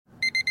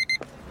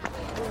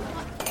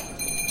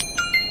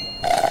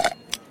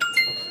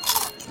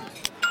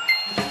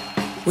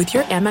With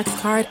your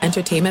Amex card,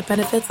 entertainment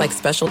benefits like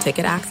special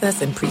ticket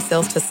access and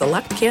pre-sales to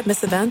select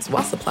campus events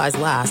while supplies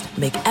last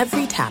make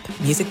every tap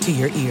music to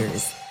your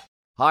ears.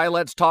 Hi,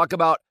 let's talk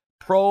about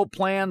Pro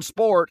Plan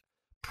Sport.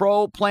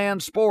 Pro Plan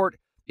Sport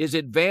is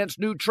advanced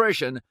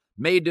nutrition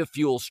made to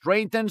fuel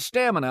strength and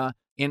stamina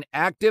in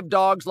active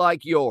dogs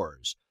like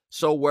yours.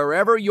 So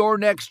wherever your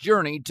next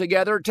journey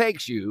together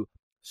takes you,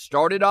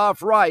 start it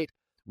off right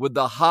with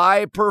the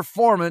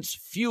high-performance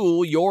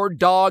fuel your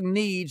dog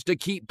needs to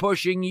keep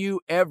pushing you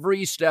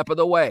every step of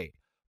the way.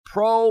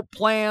 Pro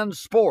Plan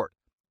Sport.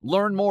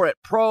 Learn more at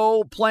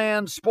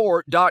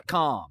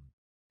ProPlansport.com.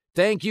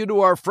 Thank you to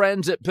our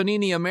friends at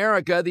Panini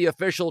America, the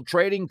official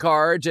trading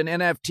cards and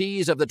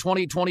NFTs of the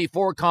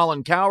 2024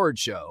 Colin Cowherd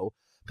Show.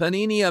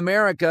 Panini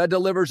America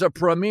delivers a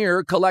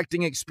premier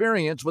collecting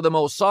experience with the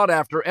most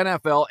sought-after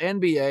NFL,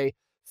 NBA,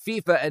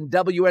 FIFA, and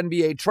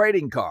WNBA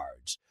trading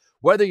cards.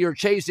 Whether you're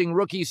chasing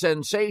rookie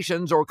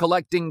sensations or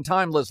collecting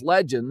timeless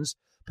legends,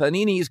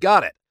 Panini's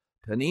got it.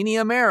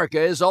 Panini America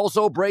is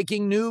also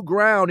breaking new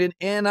ground in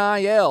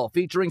NIL,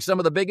 featuring some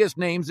of the biggest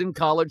names in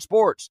college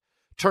sports.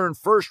 Turn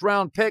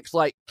first-round picks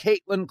like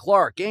Caitlin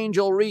Clark,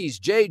 Angel Reese,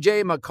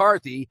 J.J.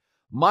 McCarthy,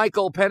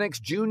 Michael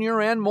Penix Jr.,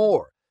 and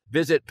more.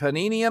 Visit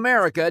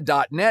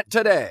PaniniAmerica.net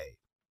today.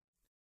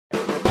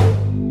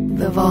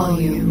 The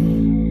volume.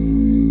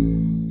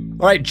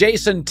 All right,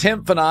 Jason,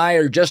 Timpf, and I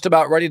are just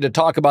about ready to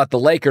talk about the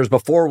Lakers.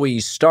 Before we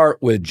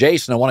start with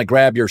Jason, I want to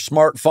grab your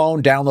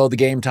smartphone, download the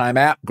Game Time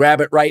app.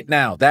 Grab it right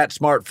now. That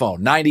smartphone,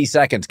 90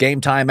 seconds, Game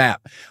Time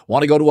app.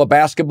 Want to go to a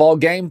basketball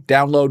game?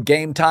 Download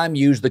Game Time.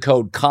 Use the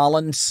code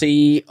Colin,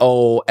 C-O-L-I-N.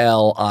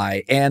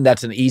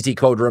 That's an easy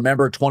code to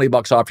remember,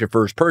 $20 off your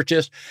first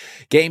purchase.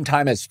 Game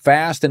Time is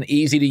fast and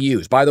easy to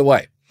use. By the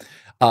way,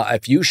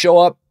 if you show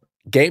up,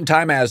 Game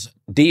Time has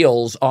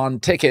deals on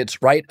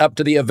tickets right up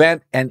to the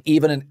event and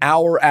even an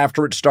hour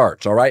after it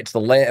starts, all right?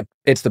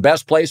 It's the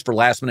best place for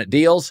last-minute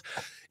deals.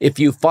 If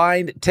you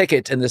find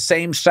tickets in the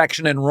same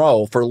section and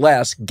row for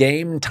less,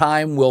 Game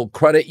Time will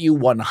credit you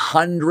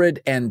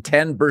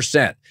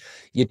 110%.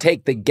 You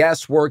take the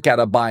guesswork out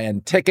of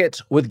buying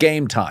tickets with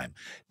Game Time.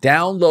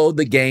 Download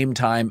the Game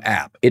Time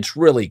app. It's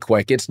really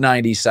quick. It's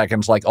 90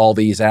 seconds like all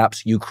these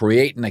apps. You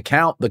create an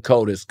account. The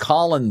code is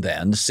Colin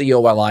then,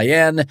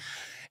 C-O-L-I-N.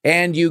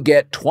 And you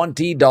get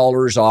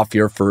 $20 off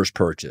your first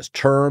purchase.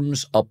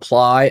 Terms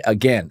apply.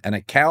 Again, an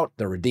account,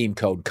 the redeem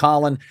code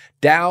Colin.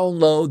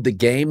 Download the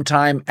Game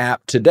Time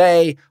app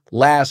today.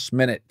 Last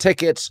minute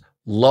tickets,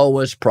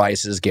 lowest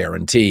prices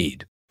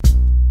guaranteed.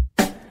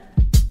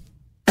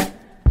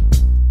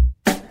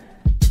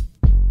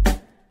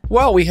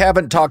 Well, we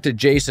haven't talked to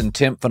Jason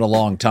Timpf in a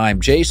long time.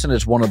 Jason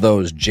is one of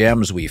those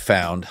gems we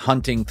found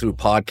hunting through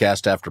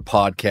podcast after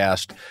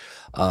podcast.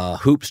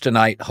 Hoops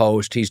Tonight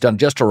host. He's done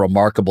just a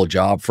remarkable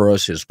job for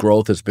us. His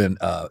growth has been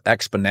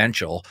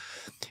exponential,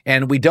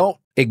 and we don't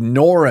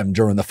ignore him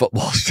during the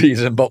football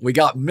season, but we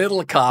got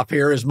Middlecop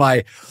here as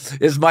my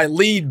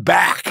lead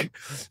back.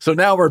 So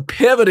now we're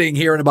pivoting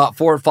here in about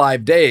 4 or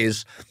 5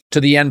 days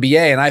to the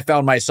NBA, and I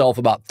found myself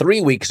about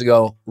 3 weeks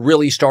ago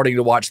really starting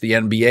to watch the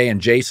NBA, and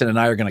Jason and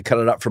I are going to cut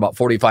it up for about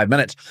 45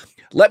 minutes.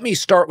 Let me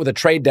start with a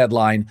trade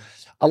deadline.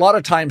 A lot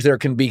of times there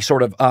can be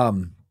sort of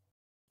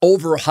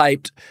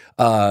overhyped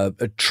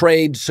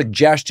trade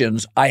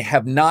suggestions. I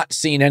have not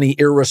seen any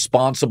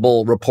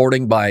irresponsible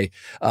reporting by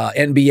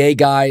NBA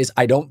guys.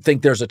 I don't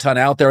think there's a ton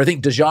out there. I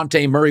think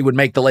DeJounte Murray would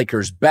make the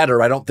Lakers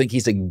better. I don't think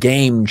he's a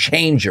game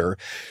changer.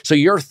 So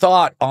your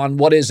thought on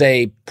what is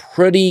a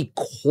pretty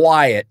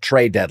quiet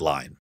trade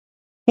deadline?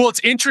 Well,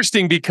 it's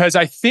interesting because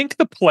I think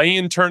the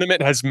play-in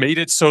tournament has made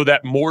it so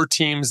that more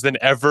teams than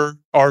ever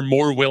are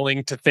more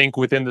willing to think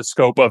within the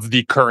scope of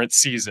the current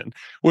season,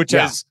 which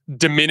has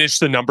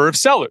diminished the number of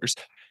sellers.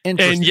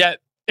 And yet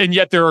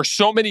there are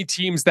so many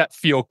teams that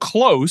feel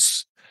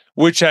close,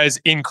 which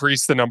has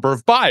increased the number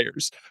of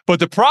buyers.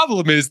 But the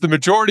problem is the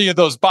majority of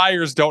those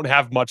buyers don't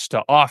have much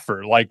to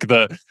offer. Like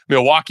the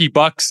Milwaukee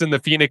Bucks and the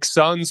Phoenix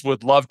Suns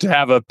would love to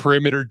have a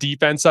perimeter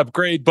defense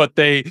upgrade, but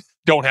they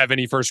don't have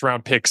any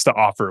first-round picks to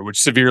offer,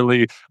 which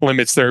severely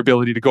limits their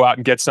ability to go out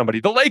and get somebody.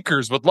 The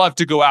Lakers would love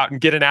to go out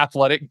and get an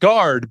athletic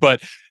guard,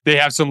 but they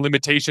have some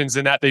limitations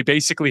in that they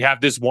basically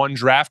have this one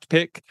draft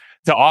pick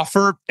to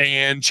offer,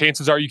 and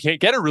chances are you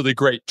can't get a really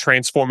great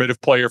transformative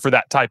player for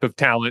that type of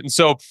talent. And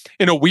so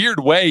in a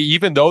weird way,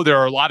 even though there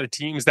are a lot of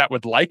teams that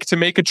would like to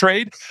make a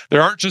trade,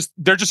 there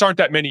just aren't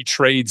that many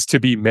trades to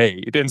be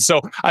made. And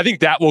so I think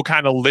that will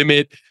kind of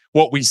limit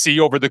what we see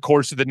over the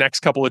course of the next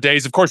couple of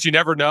days. Of course, you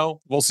never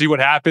know. We'll see what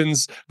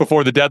happens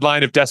before the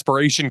deadline if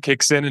desperation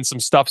kicks in and some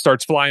stuff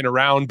starts flying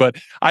around. But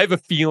I have a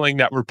feeling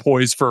that we're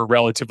poised for a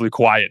relatively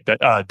quiet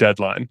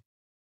deadline.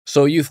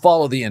 So you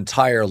follow the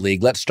entire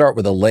league. Let's start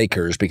with the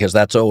Lakers because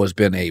that's always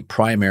been a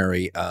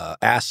primary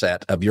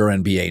asset of your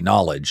NBA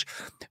knowledge.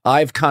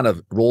 I've kind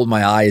of rolled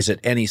my eyes at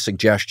any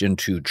suggestion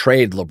to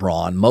trade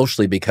LeBron,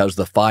 mostly because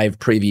the 5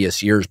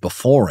 previous years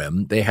before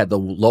him, they had the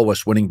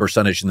lowest winning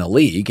percentage in the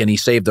league, and he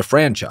saved the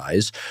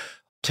franchise.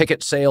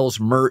 Ticket sales,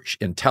 merch,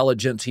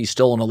 intelligence, he's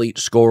still an elite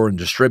scorer and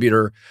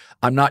distributor.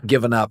 I'm not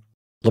giving up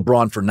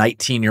LeBron for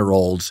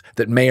 19-year-olds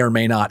that may or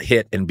may not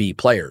hit and be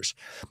players.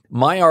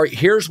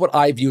 Here's what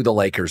I view the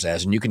Lakers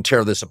as, and you can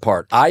tear this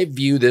apart. I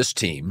view this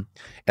team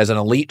as an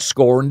elite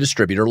scorer and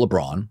distributor,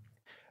 LeBron,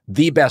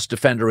 the best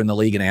defender in the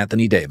league in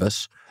Anthony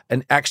Davis,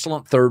 an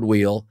excellent third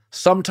wheel,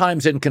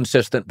 sometimes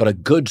inconsistent, but a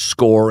good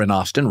scorer in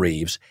Austin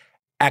Reeves,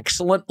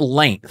 excellent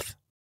length.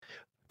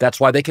 That's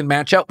why they can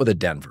match up with a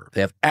Denver.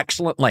 They have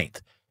excellent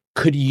length.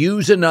 Could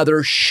use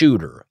another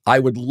shooter. I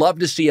would love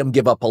to see him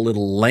give up a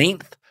little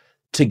length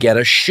to get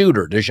a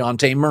shooter,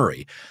 DeJounte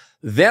Murray.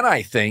 Then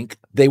I think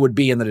they would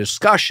be in the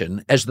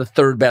discussion as the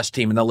third best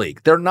team in the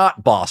league. They're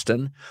not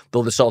Boston,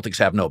 though the Celtics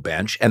have no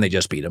bench, and they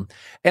just beat them.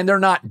 And they're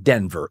not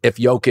Denver. If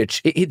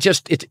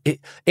Jokic,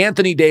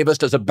 Anthony Davis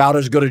does about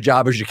as good a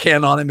job as you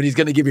can on him, and he's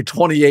going to give you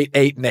 28,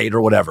 8, and 8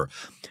 or whatever.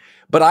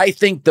 But I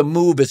think the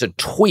move is a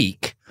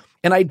tweak,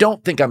 and I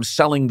don't think I'm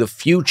selling the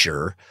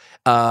future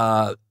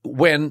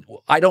when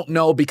I don't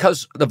know,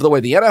 because of the way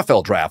the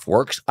NFL draft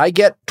works, I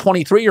get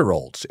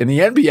 23-year-olds. In the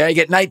NBA, I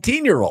get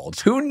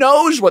 19-year-olds. Who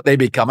knows what they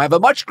become? I have a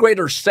much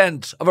greater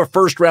sense of a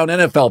first-round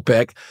NFL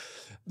pick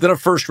than a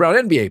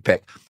first-round NBA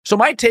pick. So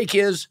my take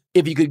is,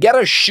 if you could get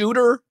a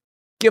shooter,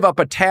 give up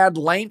a tad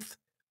length,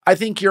 I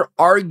think you're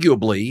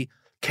arguably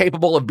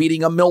capable of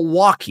beating a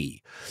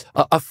Milwaukee,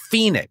 a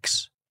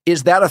Phoenix.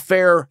 Is that a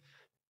fair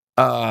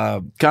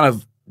kind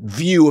of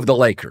view of the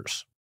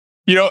Lakers?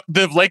 You know,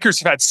 the Lakers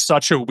have had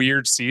such a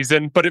weird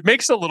season, but it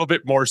makes a little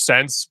bit more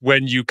sense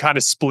when you kind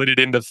of split it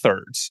into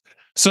thirds.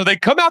 So they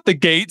come out the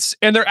gates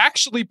and they're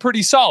actually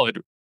pretty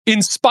solid.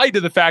 In spite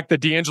of the fact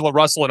that D'Angelo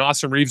Russell and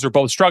Austin Reeves are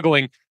both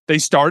struggling, they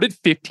started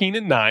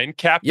 15-9,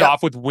 capped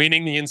off with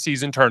winning the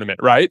in-season tournament,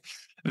 right?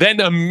 Then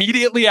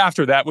immediately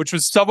after that, which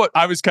was somewhat,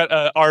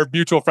 our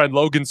mutual friend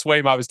Logan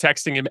Swaim, I was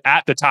texting him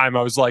at the time.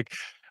 I was like,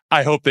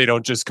 I hope they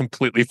don't just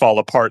completely fall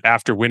apart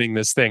after winning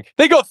this thing.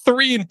 They go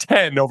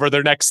 3-10 over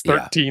their next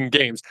 13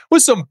 games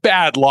with some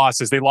bad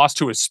losses. They lost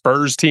to a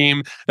Spurs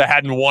team that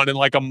hadn't won in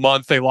like a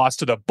month. They lost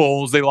to the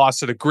Bulls. They lost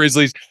to the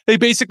Grizzlies. They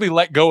basically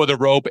let go of the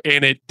rope,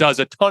 and it does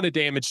a ton of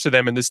damage to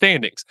them in the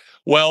standings.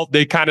 Well,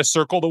 they kind of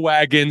circle the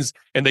wagons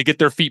and they get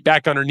their feet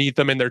back underneath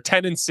them, and they're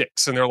 10-6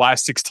 in their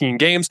last 16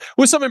 games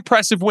with some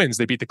impressive wins.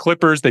 They beat the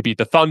Clippers. They beat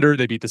the Thunder.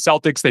 They beat the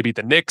Celtics. They beat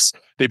the Knicks.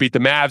 They beat the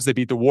Mavs. They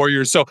beat the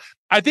Warriors. So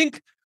I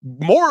think,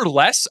 more or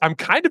less, I'm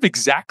kind of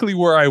exactly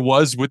where I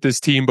was with this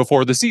team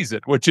before the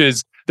season, which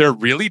is they're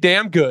really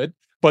damn good,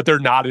 but they're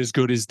not as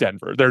good as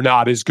Denver. They're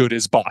not as good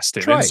as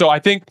Boston. Right. And so I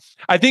think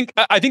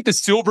the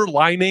silver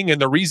lining and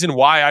the reason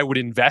why I would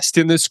invest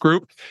in this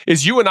group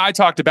is you and I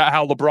talked about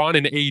how LeBron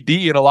and AD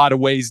in a lot of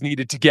ways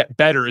needed to get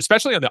better,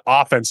 especially on the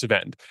offensive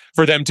end,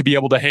 for them to be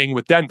able to hang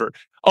with Denver.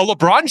 A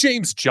LeBron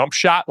James jump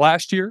shot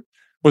last year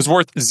was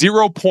worth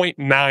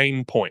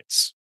 0.9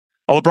 points.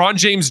 A LeBron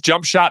James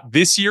jump shot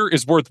this year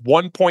is worth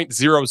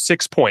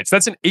 1.06 points.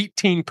 That's an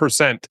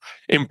 18%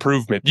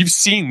 improvement. You've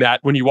seen that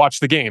when you watch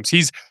the games.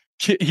 He's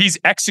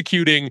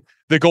executing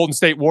the Golden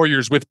State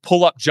Warriors with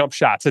pull-up jump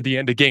shots at the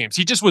end of games.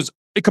 He just was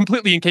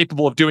completely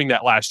incapable of doing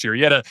that last year.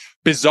 He had a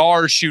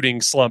bizarre shooting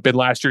slump in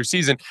last year's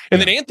season.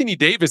 And then Anthony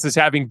Davis is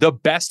having the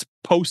best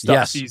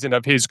post-up season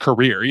of his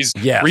career. He's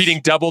reading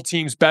double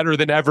teams better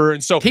than ever.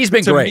 And so he's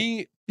been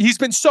great. He's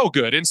been so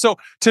good. And so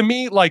to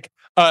me, like,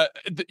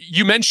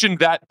 you mentioned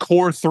that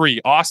core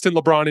three, Austin,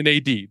 LeBron, and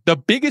AD. The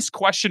biggest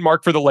question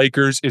mark for the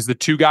Lakers is the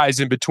two guys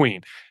in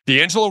between.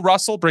 D'Angelo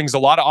Russell brings a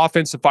lot of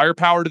offensive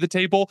firepower to the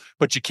table,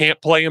 but you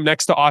can't play him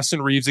next to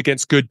Austin Reeves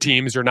against good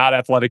teams. You're not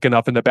athletic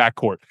enough in the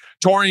backcourt.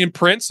 Taurean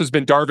Prince has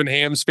been Darvin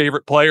Ham's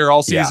favorite player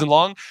all season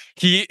long.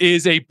 He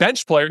is a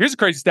bench player. Here's a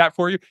crazy stat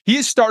for you. He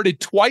has started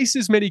twice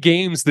as many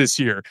games this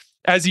year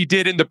as he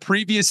did in the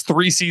previous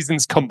 3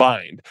 seasons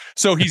combined.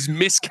 So he's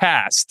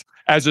miscast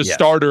as a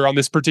starter on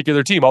this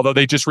particular team, although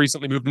they just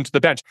recently moved him to the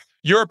bench.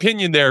 Your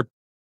opinion there,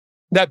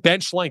 that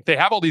bench length, they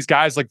have all these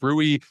guys like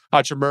Rui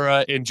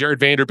Hachimura and Jared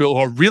Vanderbilt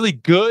who are really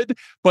good,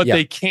 but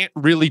they can't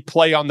really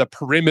play on the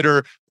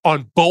perimeter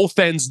on both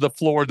ends of the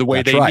floor the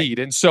way they need.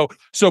 And so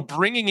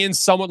bringing in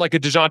someone like a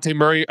DeJounte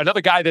Murray,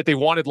 another guy that they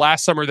wanted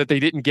last summer that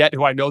they didn't get,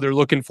 who I know they're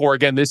looking for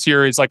again this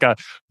year, is like a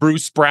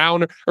Bruce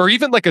Brown, or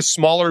even like a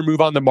smaller move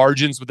on the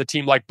margins with a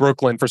team like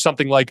Brooklyn for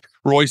something like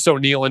Royce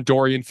O'Neal and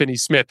Dorian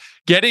Finney-Smith.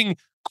 Getting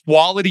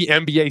quality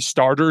NBA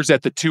starters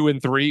at the 2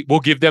 and 3 will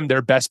give them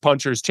their best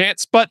puncher's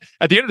chance. But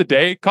at the end of the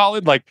day,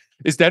 Colin, like,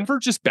 is Denver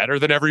just better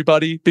than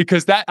everybody?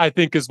 Because that, I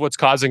think, is what's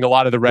causing a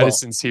lot of the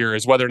reticence here,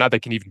 is whether or not they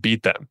can even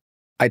beat them.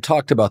 I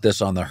talked about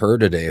this on the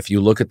Herd today. If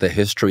you look at the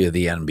history of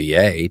the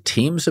NBA,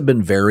 teams have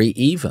been very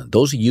even.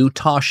 Those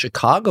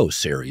Utah-Chicago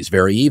series,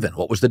 very even.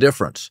 What was the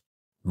difference?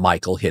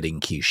 Michael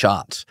hitting key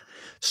shots.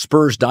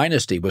 Spurs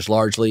dynasty was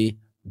largely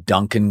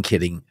Duncan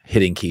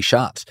hitting key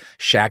shots.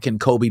 Shaq and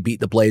Kobe beat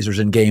the Blazers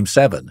in Game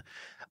 7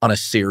 on a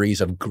series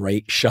of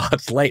great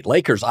shots late.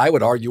 Lakers, I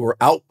would argue, were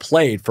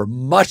outplayed for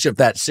much of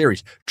that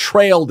series,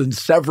 trailed in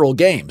several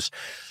games.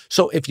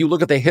 So if you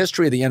look at the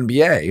history of the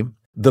NBA,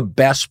 the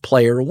best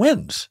player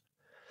wins.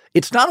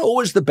 It's not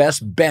always the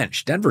best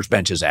bench. Denver's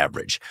bench is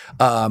average.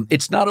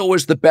 It's not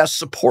always the best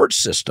support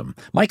system.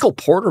 Michael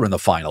Porter in the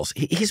finals,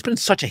 he's been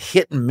such a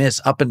hit and miss,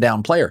 up and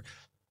down player.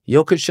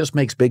 Jokic just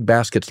makes big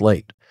baskets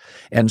late.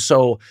 And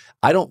so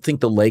I don't think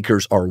the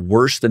Lakers are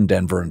worse than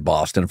Denver and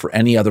Boston for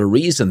any other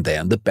reason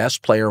than the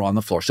best player on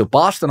the floor. So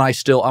Boston, I'm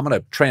going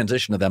to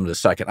transition to them in a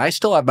second. I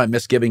still have my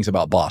misgivings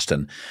about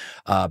Boston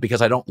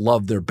because I don't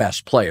love their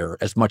best player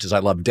as much as I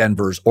love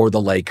Denver's or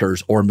the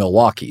Lakers or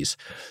Milwaukee's.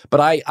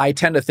 But I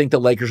tend to think the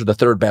Lakers are the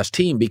third best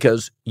team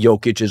because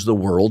Jokic is the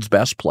world's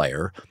best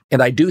player.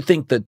 And I do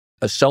think that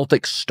a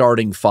Celtics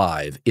starting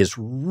five is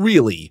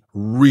really,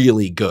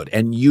 really good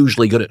and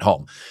usually good at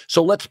home.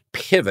 So let's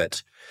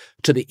pivot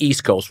to the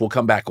East Coast. We'll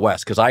come back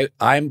west because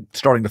I'm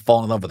starting to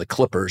fall in love with the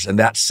Clippers, and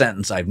that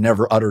sentence I've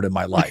never uttered in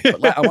my life.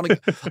 But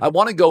I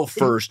want to go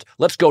first.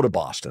 Let's go to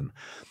Boston.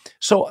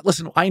 So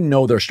listen, I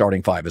know their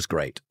starting five is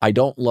great. I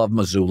don't love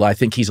Mazzulla. I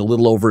think he's a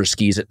little over his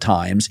skis at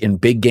times in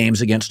big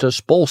games against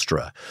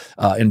Spoelstra,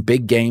 in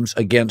big games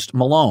against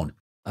Malone.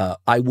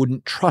 I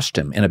wouldn't trust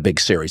him in a big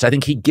series. I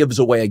think he gives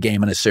away a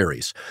game in a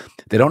series.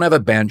 They don't have a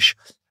bench.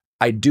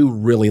 I do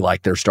really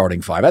like their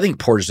starting five. I think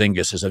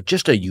Porzingis is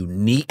just a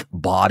unique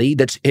body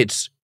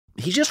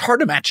he's just hard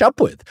to match up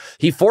with.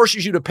 He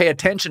forces you to pay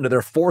attention to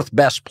their fourth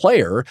best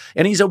player,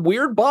 and he's a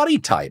weird body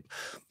type.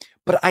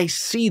 But I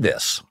see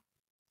this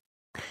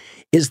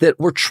is that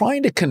we're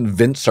trying to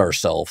convince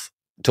ourselves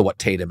to what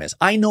Tatum is.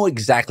 I know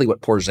exactly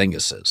what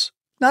Porzingis is.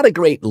 Not a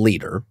great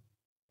leader,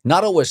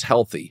 not always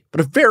healthy,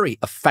 but a very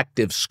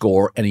effective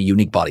scorer and a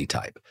unique body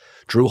type.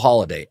 Drew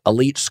Holiday,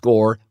 elite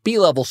scorer,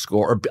 B-level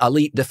scorer,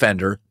 elite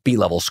defender,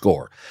 B-level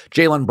scorer.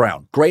 Jaylen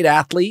Brown, great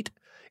athlete,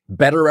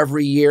 better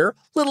every year,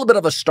 little bit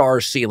of a star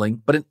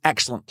ceiling, but an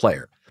excellent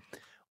player.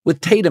 With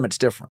Tatum, it's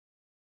different.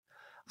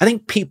 I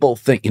think people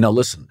think,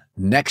 listen,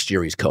 next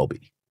year he's Kobe.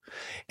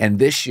 And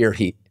this year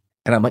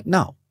and I'm like,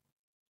 no,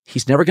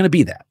 he's never going to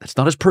be that. That's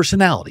not his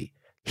personality.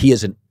 He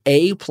is an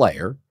A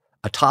player,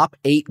 a top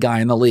 8 guy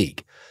in the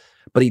league.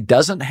 But he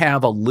doesn't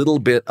have a little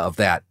bit of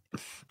that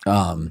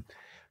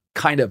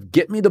kind of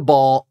get me the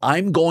ball.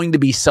 I'm going to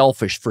be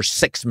selfish for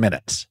 6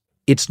 minutes.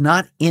 It's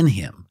not in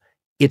him.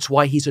 It's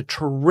why he's a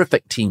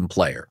terrific team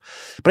player.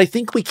 But I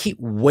think we keep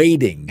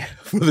waiting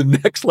for the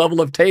next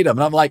level of Tatum.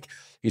 And I'm like,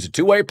 he's a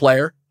two-way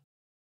player.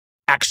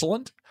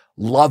 Excellent.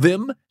 Love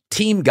him.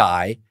 Team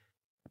guy.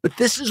 But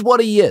this is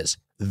what he is.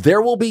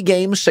 There will be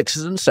game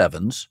 6s and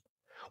 7s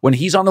when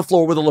he's on the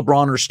floor with a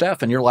LeBron or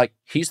Steph, and you're like,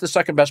 he's the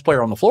second best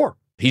player on the floor.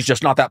 He's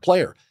just not that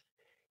player.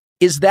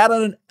 Is that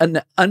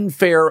an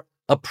unfair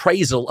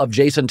appraisal of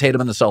Jason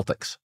Tatum and the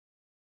Celtics?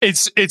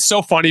 It's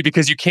so funny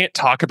because you can't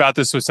talk about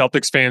this with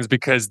Celtics fans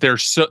because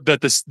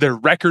their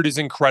record is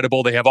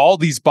incredible. They have all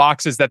these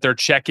boxes that they're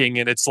checking,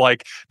 and it's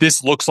like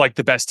this looks like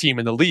the best team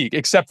in the league.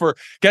 Except for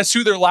guess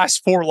who their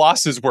last 4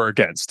 losses were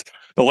against?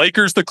 The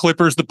Lakers, the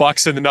Clippers, the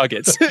Bucks, and the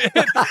Nuggets.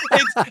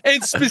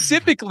 and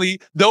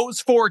specifically, those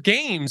 4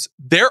 games,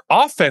 their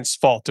offense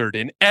faltered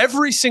in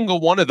every single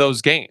one of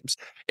those games.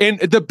 And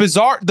the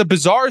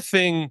bizarre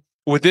thing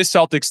with this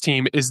Celtics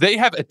team is they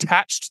have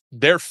attached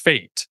their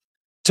fate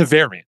to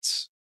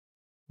variance.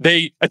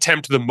 They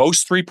attempt the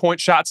most 3-point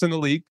shots in the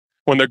league.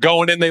 When they're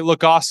going in, they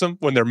look awesome.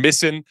 When they're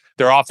missing,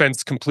 their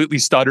offense completely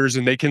stutters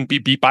and they can be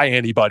beat by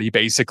anybody,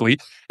 basically.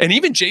 And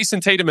even Jason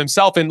Tatum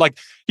himself, and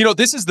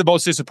this is the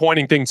most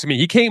disappointing thing to me.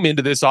 He came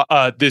into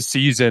this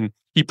season,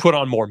 he put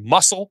on more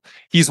muscle.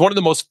 He's one of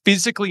the most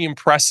physically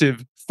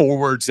impressive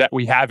forwards that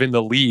we have in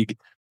the league.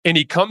 And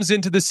he comes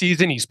into the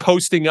season, he's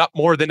posting up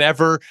more than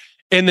ever.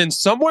 And then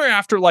somewhere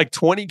after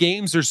 20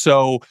 games or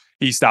so,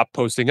 he stopped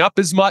posting up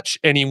as much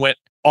and he went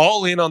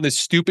all in on this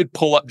stupid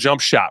pull-up jump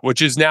shot,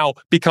 which has now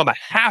become a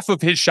half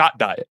of his shot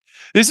diet.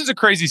 This is a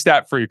crazy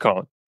stat for you,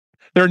 Colin.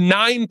 There are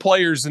 9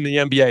 players in the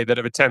NBA that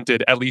have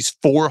attempted at least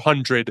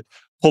 400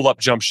 pull-up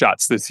jump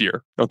shots this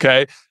year,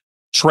 okay?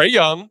 Trae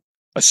Young,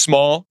 a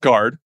small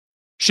guard.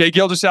 Shai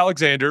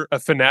Gilgeous-Alexander, a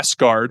finesse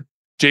guard.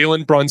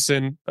 Jalen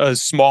Brunson, a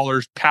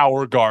smaller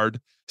power guard.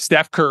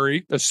 Steph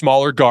Curry, a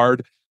smaller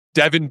guard.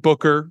 Devin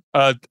Booker,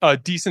 a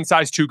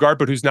decent-sized 2 guard,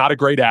 but who's not a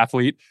great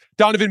athlete.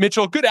 Donovan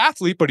Mitchell, good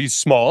athlete, but he's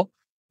small.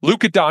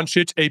 Luka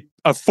Doncic,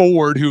 a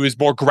forward who is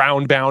more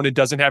ground-bound and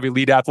doesn't have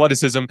elite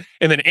athleticism.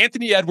 And then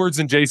Anthony Edwards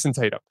and Jason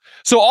Tatum.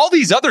 So all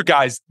these other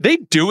guys, they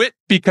do it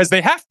because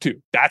they have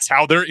to. That's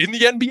how they're in the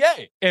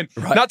NBA. And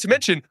Not to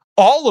mention,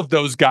 all of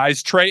those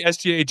guys, Trae,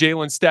 SGA,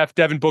 Jalen, Steph,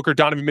 Devin Booker,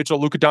 Donovan Mitchell,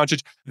 Luka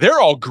Doncic, they're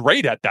all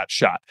great at that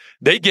shot.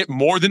 They get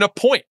more than a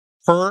point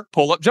per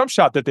pull-up jump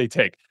shot that they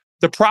take.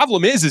 The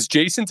problem is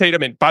Jason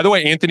Tatum, and by the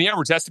way, Anthony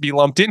Edwards has to be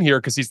lumped in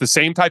here because he's the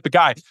same type of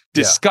guy,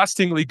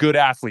 disgustingly good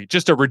athlete,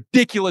 just a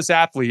ridiculous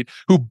athlete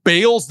who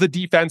bails the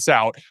defense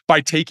out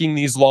by taking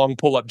these long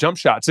pull-up jump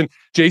shots. And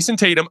Jason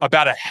Tatum,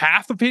 about a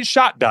half of his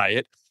shot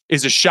diet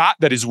is a shot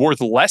that is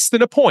worth less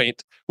than a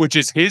point, which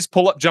is his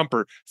pull-up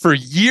jumper. For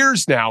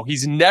years now,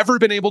 he's never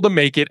been able to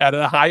make it at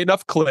a high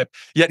enough clip,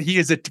 yet he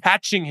is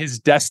attaching his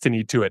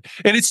destiny to it.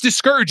 And it's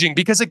discouraging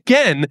because,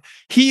 again,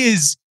 he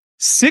is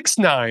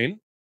 6'9",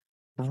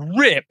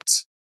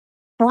 ripped,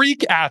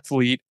 freak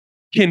athlete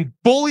can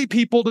bully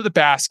people to the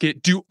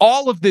basket, do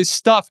all of this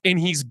stuff, and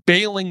he's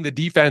bailing the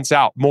defense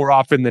out more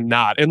often than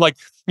not. And like,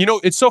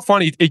 it's so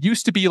funny. It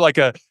used to be like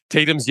a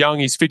Tatum's young,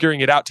 he's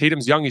figuring it out.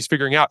 Tatum's young, he's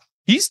figuring out.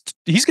 He's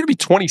going to be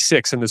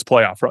 26 in this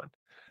playoff run.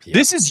 Yeah.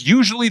 This is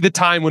usually the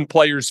time when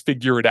players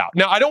figure it out.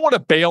 Now, I don't want to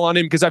bail on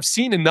him because I've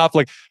seen enough.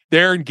 Like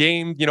there in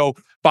game,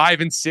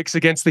 5 and 6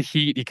 against the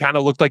Heat, he kind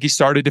of looked like he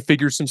started to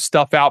figure some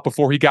stuff out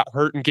before he got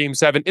hurt in game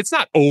 7. It's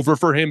not over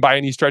for him by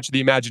any stretch of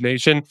the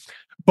imagination,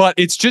 but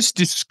it's just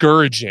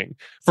discouraging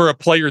for a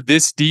player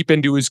this deep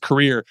into his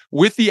career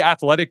with the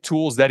athletic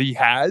tools that he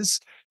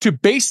has to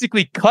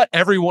basically cut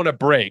everyone a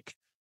break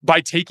by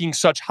taking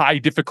such high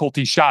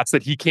difficulty shots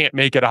that he can't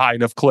make at a high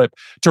enough clip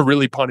to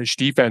really punish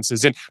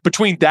defenses. And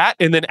between that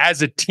and then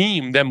as a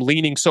team, them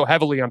leaning so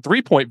heavily on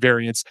 3-point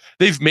variance,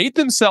 they've made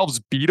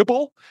themselves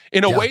beatable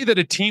in a way that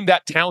a team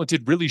that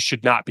talented really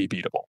should not be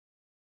beatable.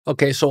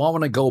 Okay, so I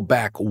want to go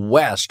back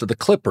west to the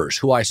Clippers,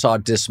 who I saw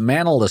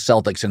dismantle the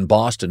Celtics in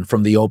Boston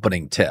from the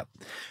opening tip.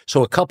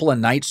 So a couple of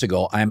nights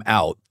ago, I'm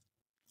out,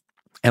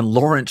 and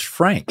Lawrence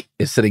Frank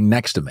is sitting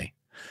next to me,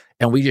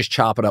 and we just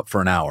chop it up for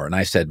an hour. And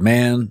I said,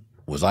 man,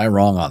 was I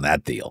wrong on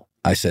that deal?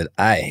 I said,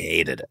 I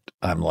hated it.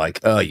 I'm like,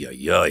 what are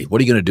you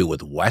going to do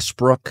with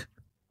Westbrook?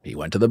 He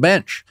went to the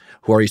bench,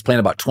 where he's playing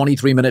about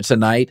 23 minutes a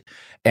night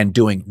and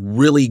doing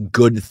really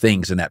good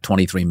things in that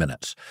 23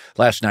 minutes.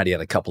 Last night, he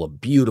had a couple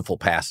of beautiful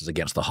passes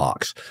against the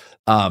Hawks.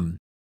 Kawhi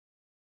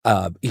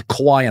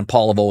and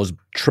Paul Lavoe's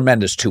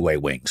tremendous two-way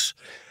wings.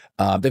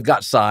 They've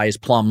got size,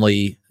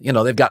 Plumlee,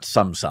 they've got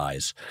some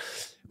size.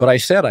 But I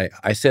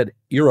said,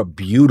 you're a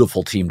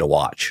beautiful team to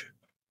watch.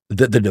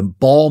 The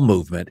ball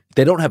movement,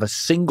 they don't have a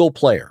single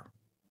player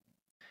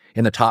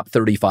in the top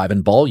 35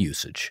 in ball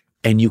usage,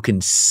 and you can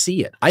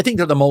see it. I think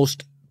they're the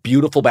most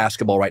beautiful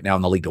basketball right now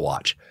in the league to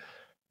watch.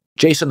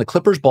 Jason, the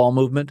Clippers ball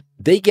movement,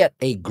 they get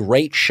a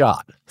great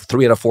shot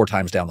 3 out of 4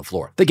 times down the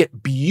floor. They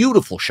get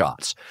beautiful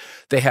shots.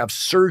 They have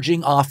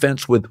surging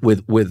offense with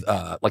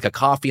like a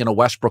Coffee and a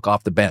Westbrook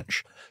off the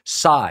bench.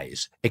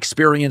 Size,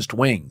 experienced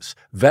wings,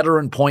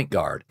 veteran point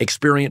guard,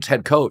 experienced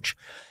head coach.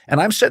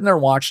 And I'm sitting there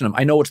watching them.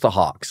 I know it's the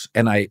Hawks,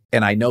 and I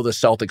know the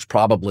Celtics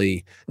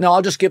probably. No,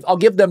 I'll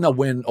give them the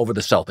win over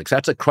the Celtics.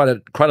 That's a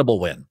credible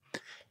win.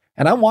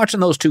 And I'm watching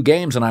those 2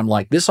 games, and I'm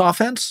like, this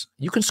offense,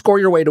 you can score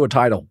your way to a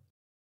title.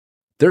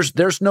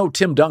 There's no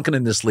Tim Duncan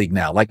in this league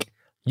now. Like,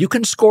 you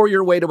can score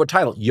your way to a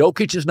title.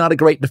 Jokic is not a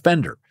great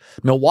defender.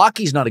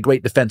 Milwaukee's not a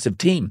great defensive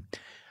team.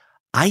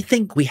 I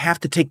think we have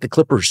to take the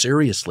Clippers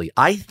seriously.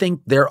 I think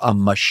they're a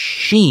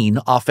machine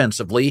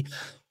offensively.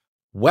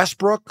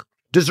 Westbrook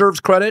deserves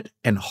credit,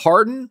 and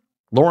Harden,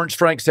 Lawrence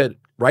Frank said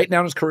right now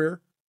in his career,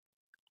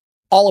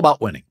 all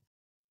about winning.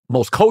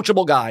 Most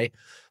coachable guy.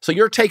 So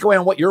your takeaway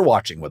on what you're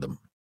watching with him?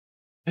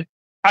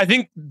 I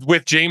think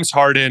with James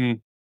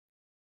Harden,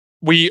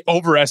 we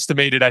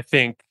overestimated, I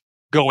think,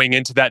 going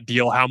into that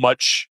deal, how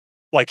much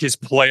like his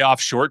playoff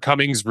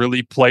shortcomings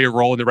really play a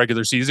role in the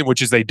regular season,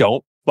 which is they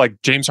don't.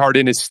 Like James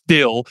Harden is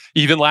still,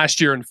 even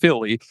last year in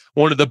Philly,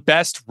 one of the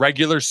best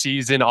regular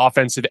season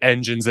offensive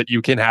engines that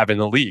you can have in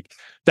the league.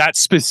 That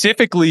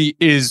specifically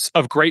is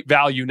of great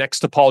value next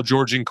to Paul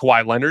George and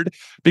Kawhi Leonard,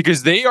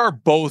 because they are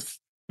both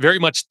very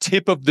much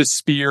tip of the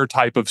spear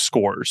type of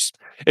scorers.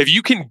 If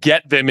you can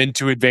get them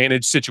into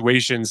advantage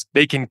situations,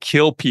 they can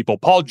kill people.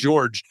 Paul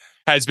George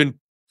has been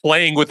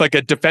playing with like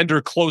a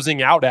defender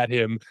closing out at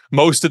him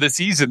most of the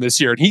season this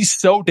year. And he's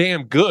so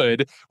damn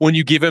good when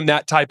you give him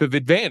that type of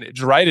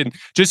advantage, right? And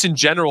just in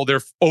general,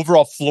 their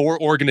overall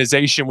floor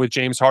organization with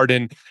James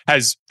Harden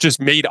has just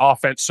made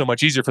offense so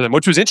much easier for them,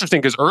 which was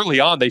interesting because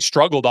early on they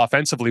struggled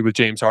offensively with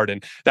James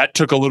Harden. That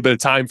took a little bit of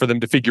time for them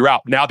to figure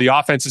out. Now the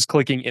offense is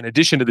clicking in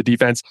addition to the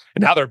defense,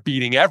 and now they're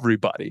beating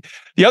everybody.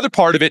 The other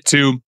part of it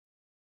too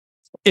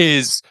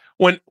is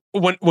when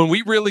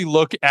we really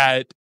look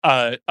at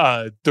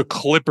the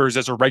Clippers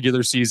as a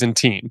regular season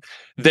team,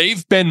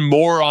 they've been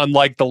more on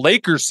like the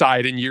Lakers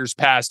side in years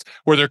past,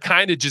 where they're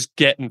kind of just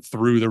getting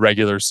through the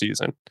regular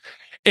season.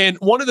 And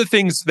one of the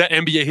things that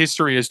NBA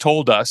history has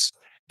told us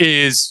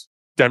is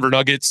Denver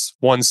Nuggets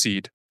 1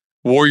 seed,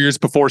 Warriors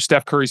before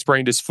Steph Curry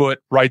sprained his foot,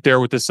 right there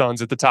with the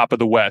Suns at the top of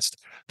the West,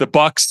 the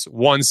Bucks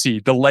 1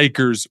 seed, the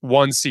Lakers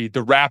 1 seed,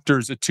 the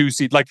Raptors a 2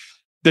 seed. Like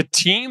the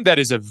team that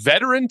is a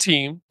veteran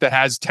team that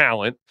has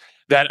talent,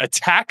 that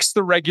attacks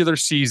the regular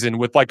season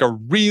with like a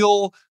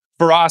real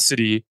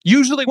ferocity,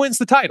 usually wins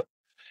the title.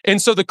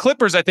 And so the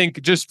Clippers, I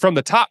think, just from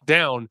the top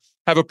down,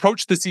 have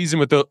approached the season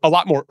with a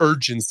lot more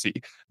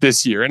urgency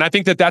this year. And I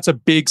think that that's a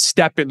big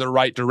step in the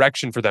right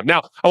direction for them.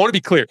 Now, I want to be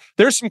clear.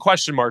 There's some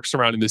question marks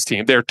surrounding this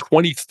team. They're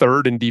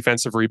 23rd in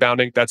defensive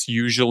rebounding. That's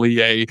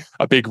usually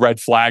a big red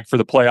flag for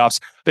the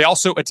playoffs. They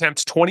also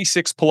attempt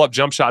 26 pull-up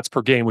jump shots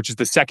per game, which is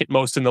the second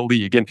most in the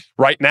league. And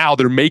right now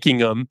they're making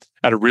them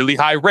at a really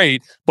high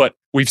rate. But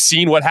we've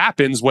seen what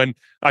happens when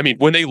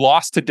they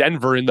lost to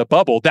Denver in the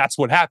bubble. That's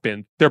what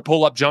happened. Their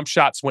pull-up jump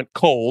shots went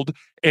cold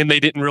and they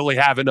didn't really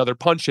have another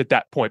punch at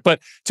that point.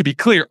 But to be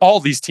clear, all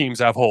these teams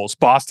have holes.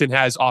 Boston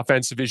has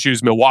offensive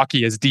issues.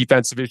 Milwaukee has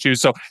defensive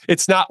issues. So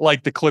it's not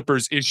like the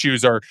Clippers'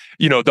 issues are,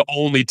 the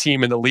only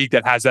team in the league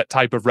that has that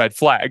type of red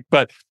flag.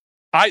 But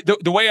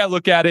the way I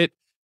look at it,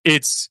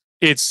 it's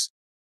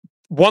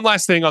one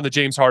last thing on the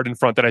James Harden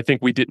front that I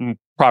think we didn't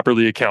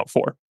properly account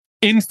for.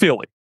 In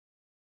Philly,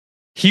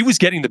 he was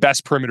getting the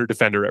best perimeter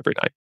defender every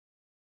night.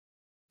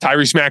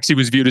 Tyrese Maxey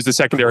was viewed as the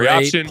secondary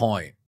option.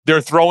 Point.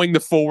 They're throwing the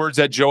forwards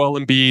at Joel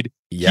Embiid.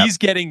 Yep. He's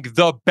getting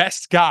the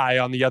best guy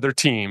on the other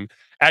team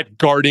at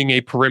guarding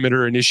a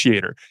perimeter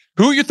initiator.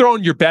 Who are you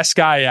throwing your best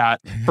guy at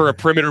for a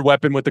perimeter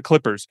weapon with the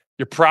Clippers?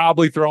 You're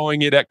probably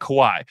throwing it at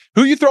Kawhi.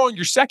 Who are you throwing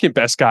your second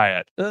best guy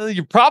at?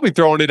 You're probably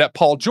throwing it at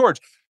Paul George.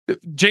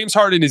 James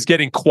Harden is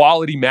getting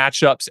quality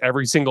matchups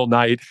every single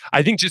night.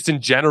 I think just in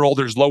general,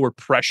 there's lower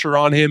pressure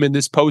on him in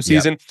this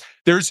postseason.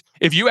 Yep.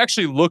 If you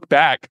actually look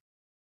back,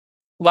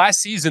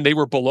 last season, they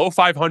were below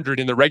 500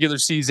 in the regular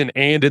season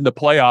and in the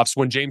playoffs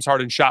when James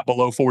Harden shot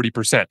below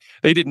 40%.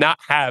 They did not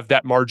have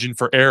that margin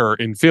for error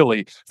in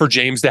Philly for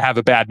James to have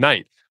a bad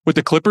night. With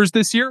the Clippers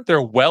this year,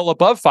 they're well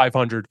above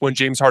 500 when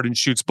James Harden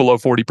shoots below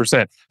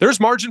 40%. There's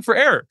margin for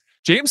error.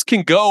 James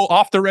can go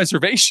off the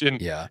reservation,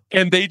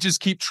 and they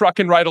just keep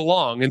trucking right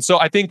along. And so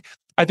I think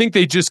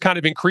they just kind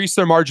of increased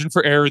their margin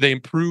for error. They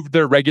improved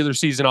their regular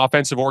season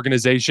offensive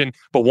organization.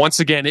 But once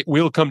again, it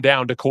will come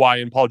down to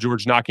Kawhi and Paul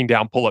George knocking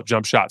down pull-up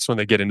jump shots when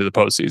they get into the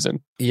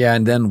postseason. Yeah,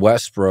 and then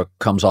Westbrook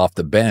comes off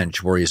the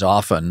bench where he's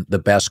often the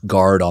best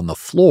guard on the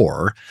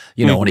floor.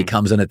 When he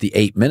comes in at the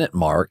 8-minute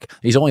mark,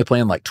 he's only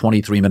playing like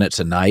 23 minutes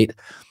a night.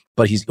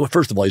 But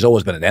first of all, he's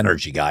always been an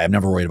energy guy. I'm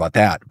never worried about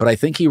that. But I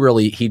think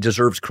he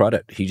deserves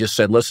credit. He just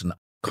said, listen,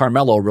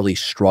 Carmelo really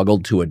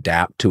struggled to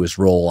adapt to his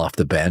role off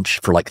the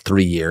bench for like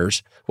 3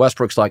 years.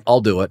 Westbrook's like,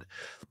 I'll do it.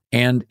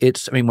 And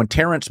when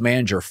Terrence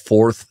Mann's your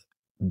fourth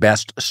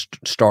best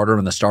starter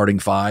in the starting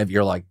five,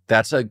 you're like,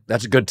 that's a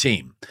good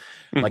team.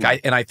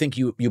 Mm-hmm. I think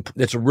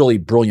it's a really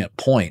brilliant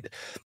point.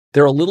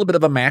 They're a little bit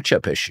of a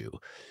matchup issue.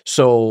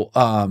 So,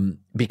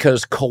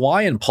 because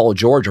Kawhi and Paul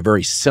George are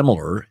very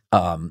similar,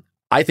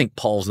 I think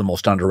Paul's the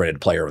most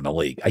underrated player in the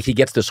league. He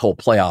gets this whole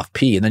playoff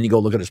P, and then you go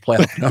look at his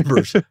playoff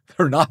numbers.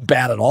 They're not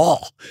bad at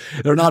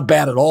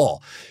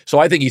all. So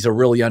I think he's a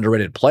really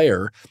underrated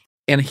player.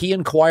 And he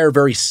and Kawhi are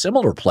very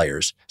similar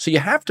players. So you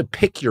have to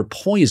pick your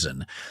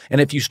poison. And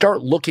if you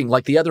start looking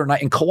like the other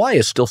night, and Kawhi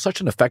is still such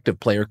an effective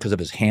player because of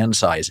his hand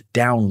size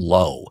down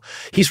low.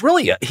 He's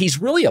really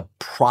a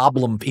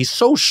problem. He's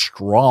so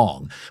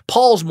strong.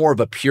 Paul's more of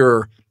a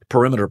pure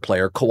perimeter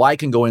player. Kawhi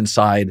can go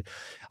inside.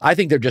 I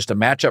think they're just a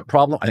matchup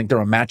problem. I think they're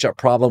a matchup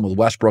problem with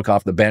Westbrook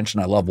off the bench,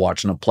 and I love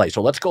watching them play.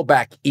 So let's go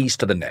back east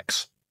to the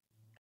Knicks.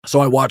 So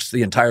I watched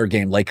the entire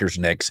game,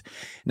 Lakers-Knicks.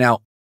 Now,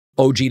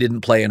 OG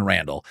didn't play in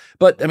Randall.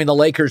 But, the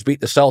Lakers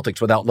beat the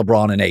Celtics without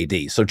LeBron and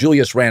AD. So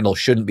Julius Randle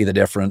shouldn't be the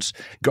difference.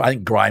 I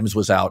think Grimes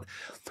was out.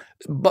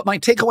 But my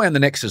takeaway on the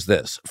Knicks is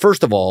this.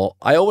 First of all,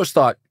 I always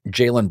thought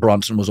Jalen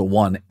Brunson was a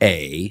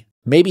 1A.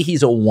 Maybe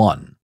he's a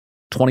 1.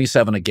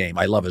 27 a game.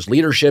 I love his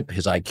leadership,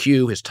 his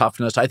IQ, his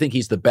toughness. I think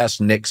he's the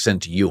best Knick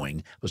since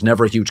Ewing. Was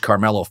never a huge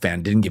Carmelo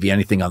fan. Didn't give you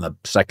anything on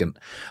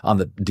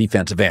the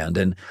defensive end.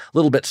 And a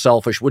little bit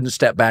selfish. Wouldn't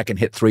step back and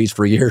hit threes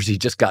for years. He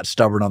just got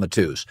stubborn on the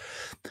twos.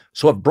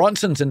 So if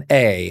Brunson's an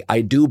A,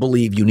 I do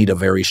believe you need a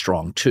very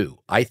strong 2.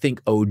 I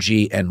think OG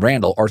and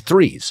Randall are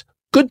 3s.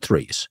 Good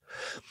 3s.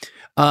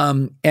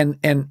 And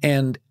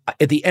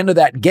at the end of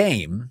that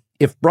game,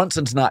 if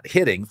Brunson's not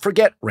hitting,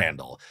 forget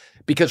Randall.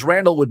 Because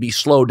Randall would be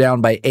slowed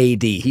down by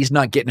AD. He's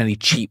not getting any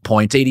cheap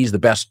points. AD's the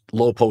best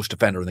low post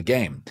defender in the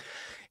game.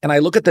 And I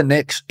look at the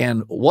Knicks,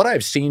 and what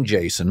I've seen,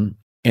 Jason,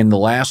 in the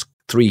last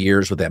 3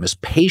 years with them is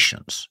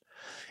patience.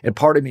 And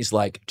part of me is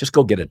like, just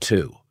go get a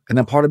 2. And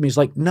then part of me is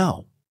like,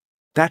 no,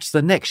 that's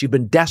the Knicks. You've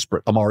been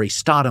desperate, Amari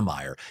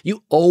Stoudemire.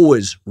 You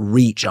always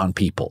reach on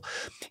people.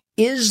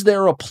 Is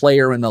there a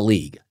player in the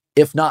league,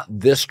 if not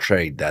this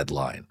trade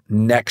deadline,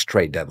 next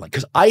trade deadline?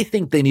 Because I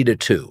think they need a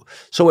 2.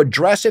 So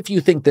address if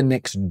you think the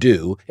Knicks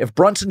do. If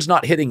Brunson's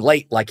not hitting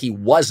late like he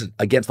wasn't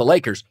against the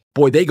Lakers,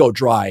 boy, they go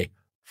dry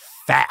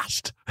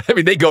fast.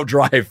 They go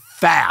dry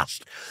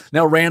fast.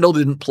 Now, Randall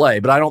didn't play,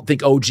 but I don't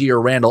think OG or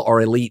Randall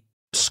are elite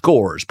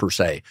scorers per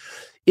se.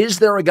 Is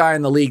there a guy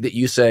in the league that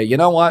you say, you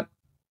know what?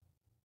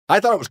 I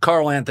thought it was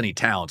Karl Anthony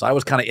Towns. I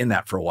was kind of in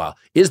that for a while.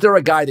 Is there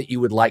a guy that you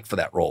would like for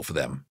that role for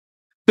them?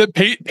 The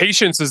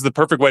patience is the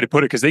perfect way to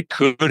put it, because they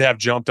could have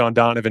jumped on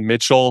Donovan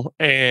Mitchell.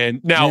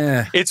 And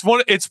now it's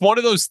one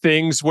of those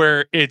things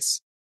where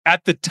it's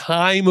at the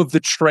time of the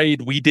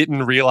trade, we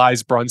didn't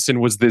realize Brunson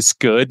was this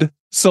good.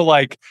 So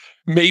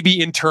maybe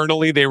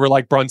internally they were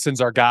like,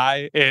 Brunson's our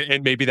guy.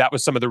 And maybe that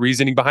was some of the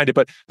reasoning behind it.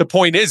 But the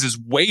point is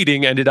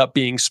waiting ended up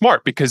being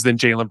smart, because then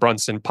Jalen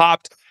Brunson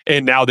popped.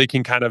 And now they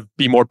can kind of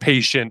be more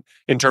patient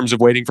in terms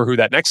of waiting for who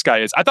that next guy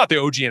is. I thought the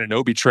OG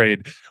Anunoby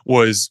trade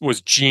was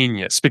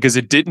genius, because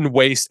it didn't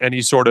waste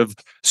any sort of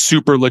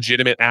super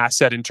legitimate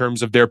asset in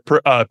terms of their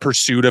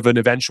pursuit of an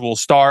eventual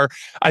star.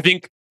 I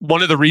think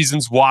one of the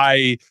reasons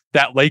why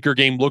that Laker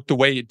game looked the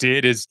way it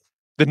did is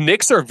the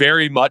Knicks are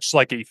very much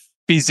like a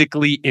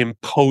physically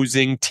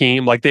imposing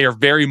team. Like they are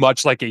very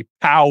much like a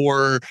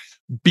power,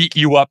 beat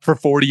you up for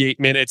 48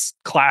 minutes,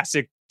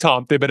 classic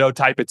Tom Thibodeau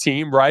type of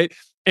team, right?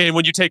 And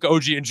when you take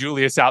OG and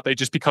Julius out, they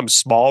just become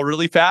small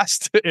really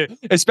fast,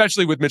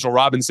 especially with Mitchell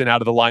Robinson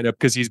out of the lineup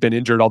because he's been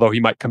injured, although he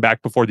might come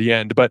back before the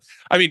end. But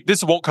I mean,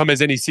 this won't come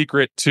as any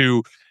secret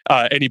to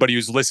anybody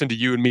who's listened to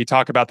you and me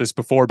talk about this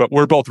before, but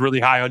we're both really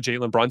high on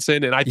Jalen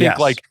Brunson. And I think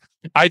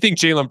I think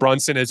Jalen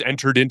Brunson has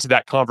entered into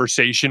that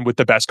conversation with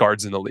the best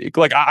guards in the league.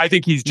 Like, I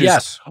think he's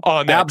just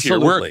on that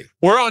absolutely. tier.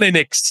 We're on an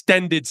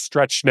extended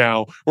stretch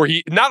now where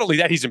he, not only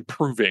that, he's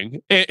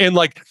improving. And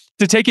like,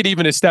 to take it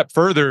even a step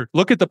further,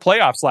 look at the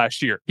playoffs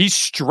last year. He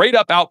straight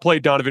up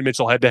outplayed Donovan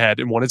Mitchell head to head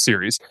and won a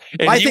series.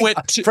 And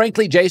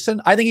frankly,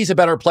 Jason, I think he's a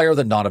better player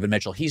than Donovan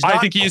Mitchell. He's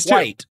not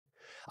quite.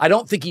 I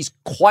don't think he's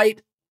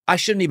quite. I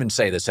shouldn't even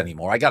say this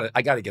anymore. I got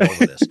to get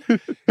over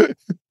this.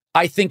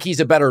 I think he's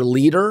a better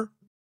leader.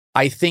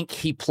 I think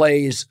he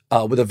plays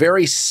with a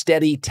very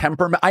steady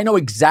temperament. I know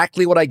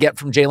exactly what I get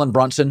from Jalen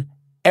Brunson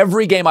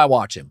every game I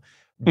watch him.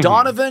 Mm-hmm.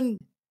 Donovan,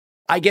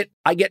 I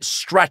get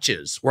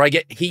stretches where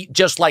he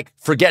just like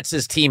forgets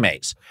his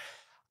teammates.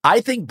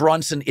 I think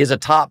Brunson is a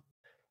top,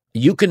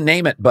 you can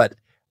name it, but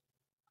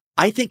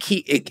I think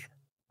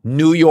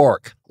New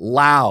York,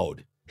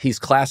 loud. He's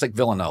classic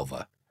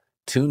Villanova.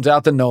 Tunes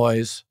out the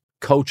noise,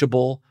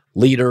 coachable,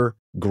 leader,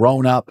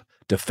 grown up,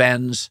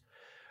 defends.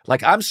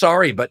 Like, I'm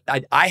sorry, but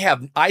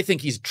I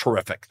think he's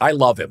terrific. I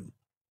love him.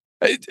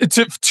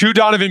 To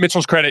Donovan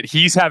Mitchell's credit,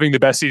 he's having the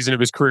best season of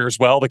his career as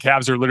well. The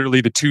Cavs are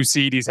literally the 2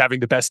 seed. He's having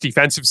the best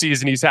defensive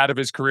season he's had of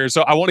his career.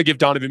 So I want to give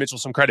Donovan Mitchell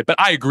some credit, but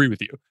I agree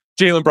with you.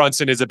 Jalen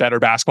Brunson is a better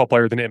basketball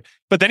player than him.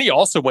 But then he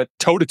also went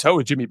toe-to-toe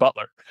with Jimmy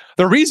Butler.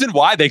 The reason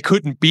why they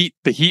couldn't beat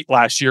the Heat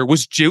last year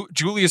was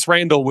Julius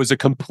Randle was a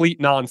complete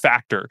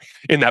non-factor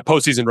in that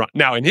postseason run.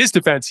 Now, in his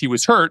defense, he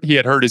was hurt. He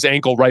had hurt his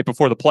ankle right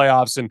before the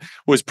playoffs and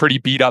was pretty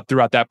beat up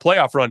throughout that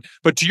playoff run.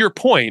 But to your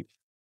point,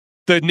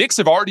 the Knicks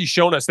have already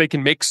shown us they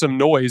can make some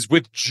noise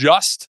with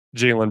just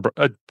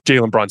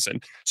Jalen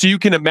Brunson. So you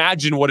can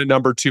imagine what a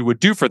number 2 would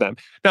do for them.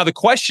 Now, the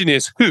question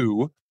is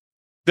who?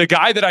 The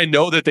guy that I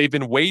know that they've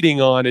been waiting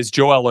on is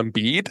Joel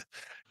Embiid,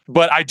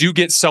 but I do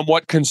get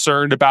somewhat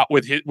concerned about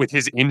with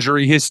his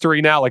injury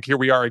history now. Like, here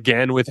we are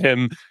again with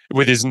him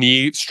with his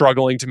knee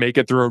struggling to make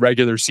it through a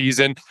regular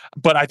season.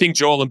 But I think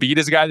Joel Embiid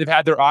is a guy they've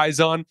had their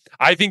eyes on.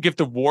 I think if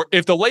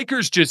the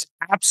Lakers just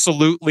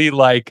absolutely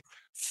like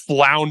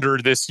flounder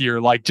this year,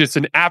 like just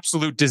an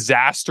absolute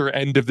disaster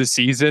end of the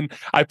season,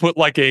 I put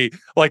like a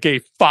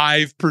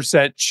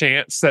 5%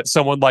 chance that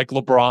someone like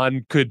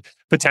LeBron could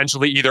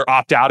potentially either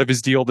opt out of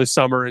his deal this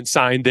summer and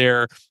sign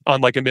there on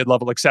like a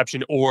mid-level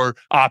exception, or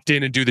opt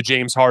in and do the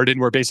James Harden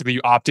where basically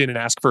you opt in and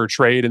ask for a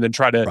trade and then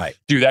try to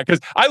do that. Because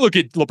I look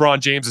at LeBron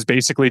James as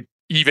basically,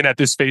 even at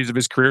this phase of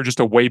his career, just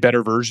a way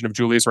better version of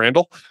Julius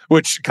Randle,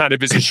 which kind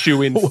of is a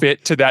shoe-in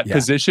fit to that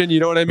position. You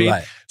know what I mean?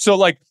 Right. So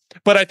like,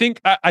 but I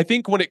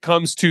think when it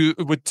comes to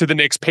the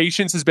Knicks,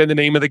 patience has been the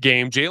name of the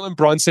game. Jalen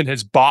Brunson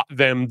has bought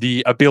them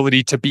the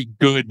ability to be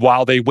good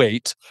while they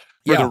wait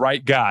for the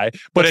right guy.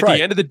 But at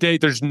the end of the day,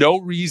 there's no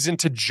reason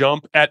to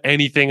jump at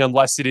anything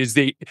unless it is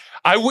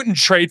I wouldn't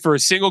trade for a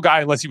single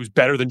guy unless he was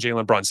better than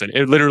Jalen Brunson.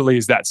 It literally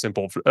is that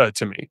simple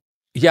to me.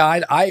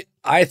 Yeah,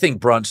 I think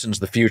Brunson's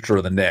the future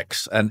of the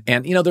Knicks. And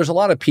you know, there's a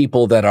lot of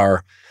people that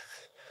are,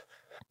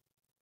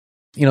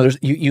 you know,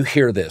 you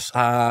hear this.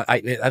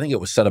 I think it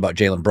was said about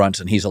Jalen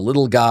Brunson. He's a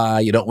little guy.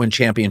 You don't win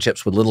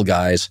championships with little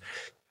guys.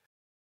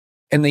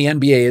 And the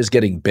NBA is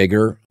getting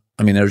bigger.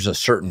 I mean, there's a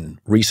certain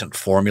recent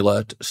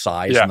formula to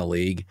size in the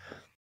league.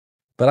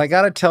 But I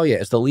got to tell you,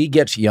 as the league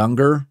gets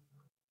younger,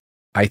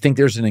 I think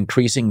there's an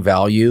increasing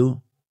value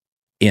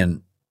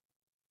in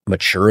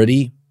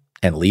maturity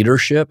and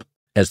leadership.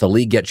 As the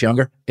league gets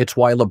younger, it's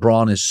why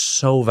LeBron is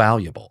so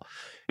valuable.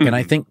 Mm-hmm. And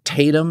I think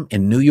Tatum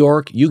in New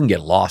York, you can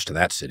get lost in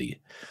that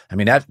city. I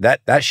mean,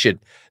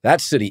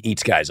 that city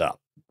eats guys up.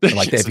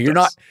 Like if you're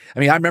not, I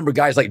mean, I remember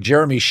guys like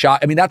Jeremy Shockey.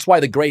 I mean, that's why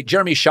the great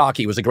Jeremy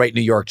Shockey was a great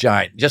New York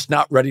Giant, just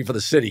not ready for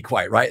the city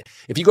quite, right?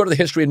 If you go to the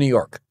history of New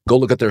York, go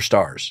look at their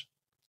stars.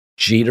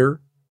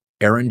 Jeter,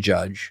 Aaron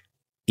Judge,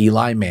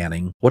 Eli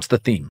Manning. What's the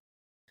theme?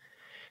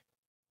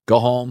 Go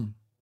home,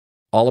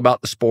 all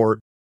about the sport,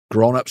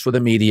 grown-ups with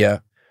the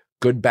media,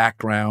 good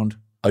background,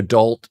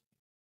 adult,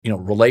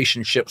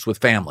 relationships with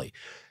family.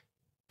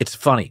 It's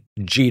funny.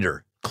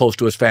 Jeter, close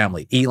to his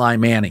family. Eli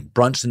Manning,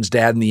 Brunson's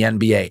dad in the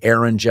NBA,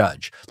 Aaron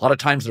Judge. A lot of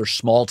times they're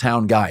small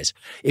town guys.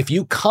 If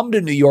you come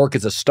to New York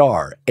as a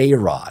star,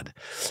 A-Rod,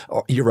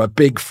 or you're a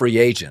big free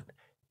agent,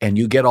 and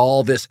you get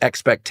all this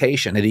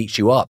expectation, it eats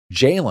you up.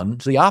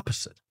 Jalen's the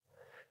opposite.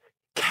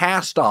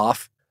 Cast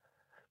off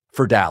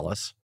for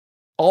Dallas.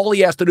 All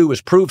he has to do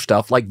is prove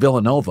stuff like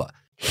Villanova.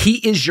 He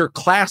is your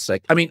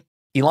classic. I mean,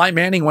 Eli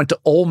Manning went to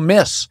Ole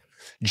Miss.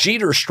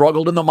 Jeter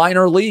struggled in the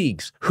minor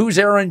leagues. Who's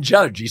Aaron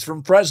Judge? He's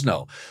from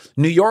Fresno.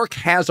 New York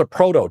has a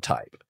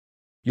prototype.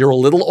 You're a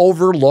little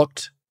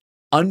overlooked,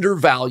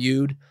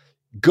 undervalued,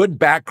 good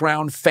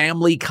background,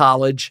 family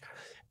college.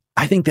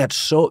 I think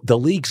that's the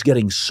league's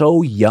getting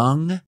so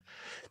young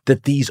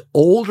that these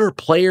older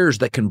players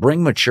that can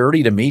bring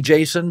maturity to me,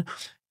 Jason,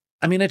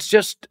 I mean, it's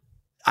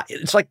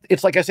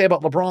like I say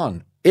about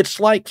LeBron. It's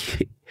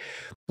like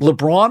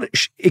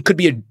LeBron, it could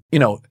be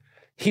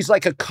he's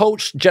like a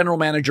coach, general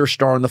manager,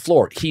 star on the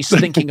floor. He's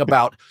thinking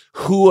about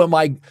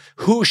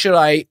who should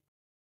I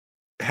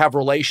have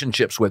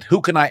relationships with?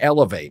 Who can I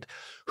elevate?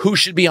 Who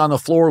should be on the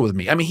floor with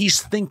me? I mean,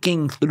 he's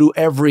thinking through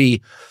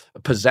every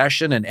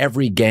possession and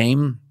every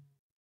game.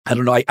 I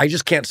don't know. I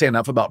just can't say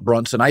enough about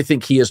Brunson. I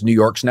think he is New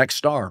York's next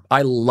star.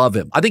 I love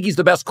him. I think he's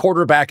the best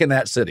quarterback in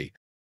that city.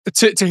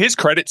 To his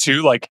credit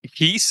too, like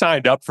he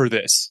signed up for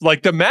this.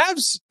 Like the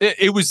Mavs,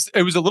 it was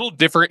a little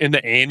different in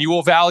the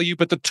annual value,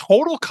 but the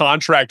total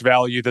contract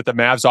value that the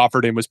Mavs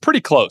offered him was pretty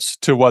close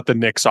to what the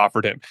Knicks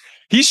offered him.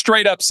 He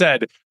straight up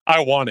said,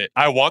 I want it.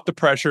 I want the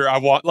pressure.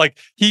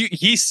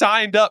 He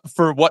signed up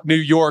for what New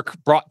York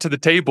brought to the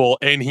table,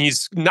 and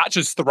he's not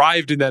just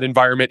thrived in that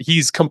environment,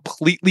 he's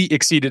completely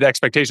exceeded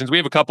expectations. We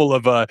have a couple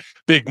of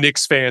big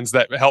Knicks fans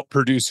that help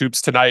produce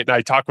Hoops Tonight, and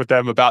I talk with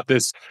them about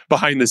this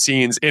behind the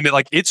scenes, and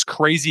it's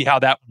crazy how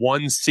that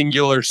one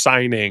singular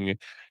signing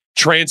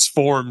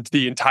transformed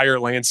the entire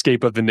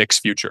landscape of the Knicks'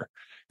 future.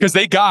 Because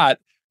they got,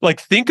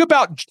 think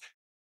about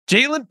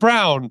Jaylen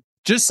Brown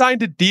just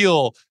signed a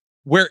deal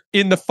where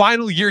in the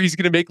final year he's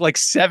going to make like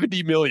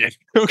 $70 million,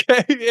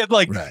 okay? And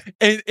right.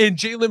 and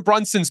Jalen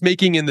Brunson's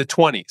making in the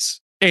 20s,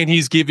 and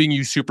he's giving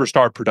you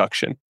superstar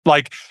production.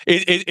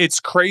 It's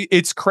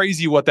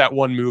crazy what that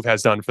one move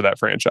has done for that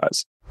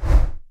franchise.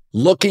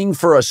 Looking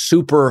for a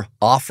super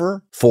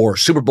offer for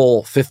Super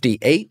Bowl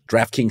 58?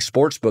 DraftKings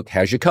Sportsbook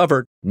has you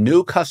covered.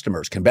 New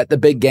customers can bet the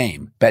big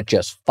game. Bet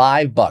just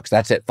 $5.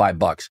 That's it,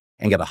 $5,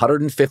 and get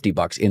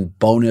 $150 in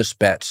bonus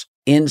bets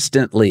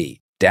instantly.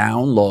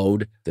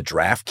 Download the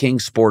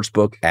DraftKings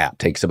Sportsbook app.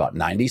 Takes about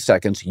 90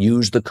 seconds.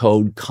 Use the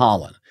code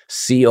Colin,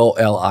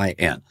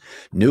 Colin.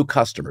 New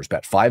customers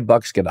bet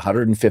 $5, get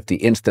 $150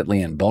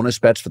 instantly in bonus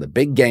bets for the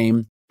big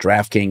game.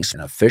 DraftKings, an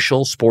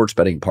official sports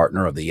betting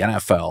partner of the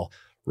NFL.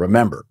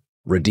 Remember,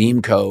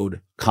 redeem code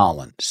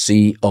Colin,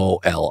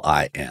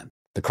 Colin.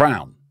 The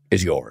crown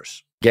is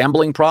yours.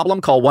 Gambling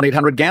problem? Call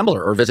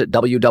 1-800-GAMBLER or visit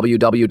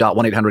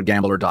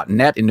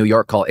www.1800gambler.net. In New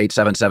York, call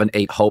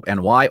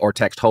 877-8-HOPE-NY or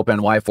text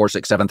HOPE-NY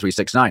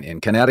 467-3669.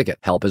 In Connecticut,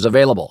 help is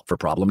available. For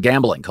problem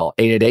gambling, call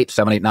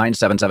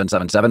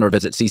 888-789-7777 or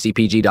visit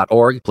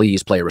ccpg.org.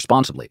 Please play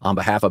responsibly. On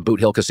behalf of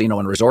Boot Hill Casino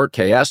and Resort,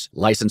 KS,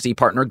 licensee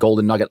partner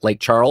Golden Nugget Lake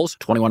Charles,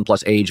 21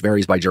 plus age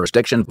varies by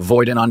jurisdiction,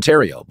 void in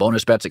Ontario.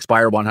 Bonus bets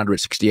expire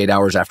 168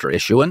 hours after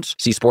issuance.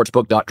 See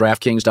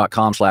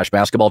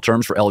sportsbook.draftkings.com/basketball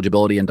terms for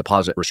eligibility and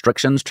deposit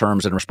restrictions,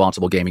 terms, and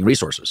responsible gaming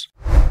resources.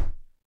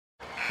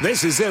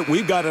 This is it.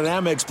 We've got an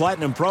Amex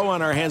Platinum Pro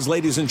on our hands,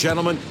 ladies and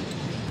gentlemen.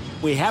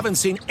 We haven't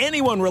seen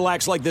anyone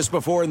relax like this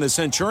before in the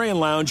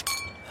Centurion Lounge.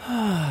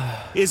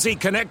 Is he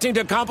connecting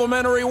to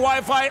complimentary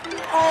Wi-Fi?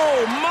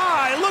 Oh,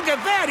 my! Look at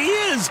that! He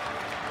is!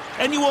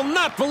 And you will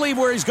not believe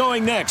where he's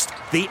going next.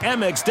 The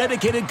Amex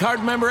dedicated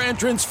card member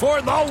entrance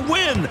for the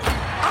win.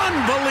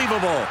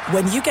 Unbelievable.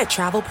 When you get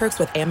travel perks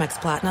with Amex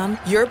Platinum,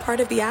 you're part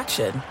of the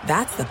action.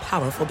 That's the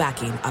powerful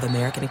backing of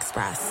American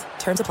Express.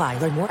 Terms apply.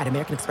 Learn more at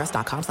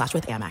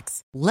americanexpress.com/withAmex.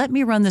 Let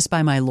me run this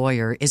by my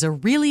lawyer is a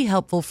really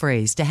helpful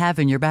phrase to have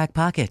in your back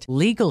pocket.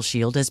 Legal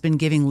Shield has been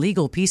giving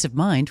legal peace of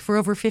mind for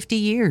over 50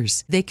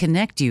 years. They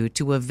connect you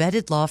to a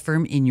vetted law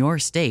firm in your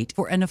state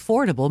for an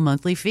affordable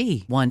monthly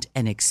fee. Want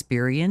an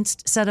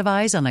experienced set of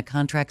eyes on a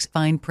contract's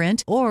fine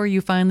print? Or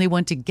you finally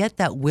want to get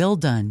that will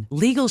done?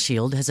 Legal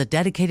Shield has a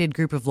dedicated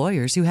group of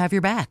lawyers who have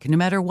your back, no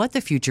matter what the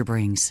future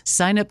brings.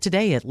 Sign up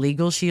today at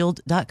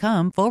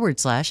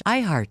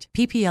LegalShield.com/iHeart.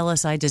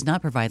 PPLSI does not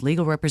provide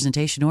legal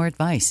representation or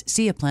advice.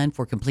 See a plan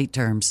for complete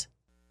terms.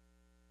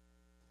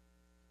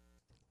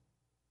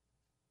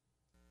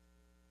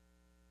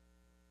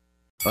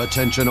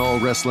 Attention all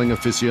wrestling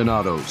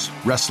aficionados.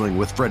 Wrestling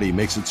with Freddie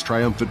makes its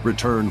triumphant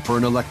return for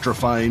an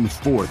electrifying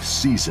 4th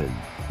season.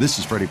 This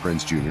is Freddie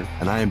Prinze Jr.,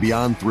 and I am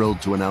beyond thrilled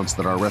to announce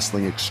that our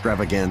wrestling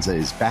extravaganza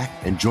is back,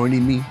 and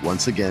joining me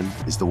once again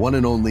is the one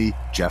and only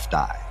Jeff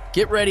Dye.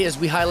 Get ready as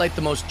we highlight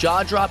the most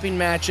jaw-dropping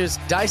matches,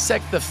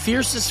 dissect the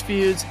fiercest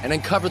feuds, and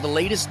uncover the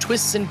latest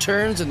twists and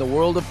turns in the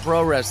world of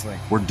pro wrestling.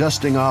 We're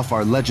dusting off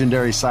our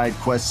legendary side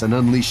quests and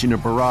unleashing a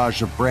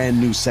barrage of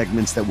brand new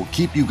segments that will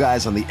keep you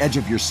guys on the edge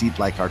of your seat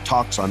like our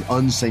talks on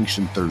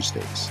Unsanctioned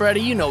Thursdays.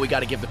 Freddie, you know we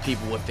got to give the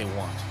people what they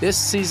want. This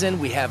season,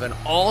 we have an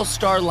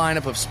all-star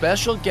lineup of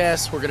special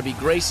guests who are going to be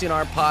gracing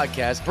our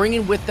podcast,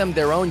 bringing with them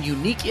their own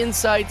unique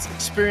insights,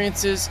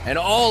 experiences, and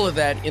all of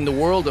that in the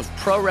world of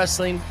pro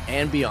wrestling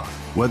and beyond.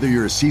 Whether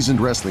you're a seasoned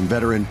wrestling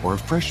veteran or a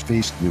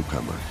fresh-faced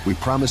newcomer, we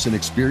promise an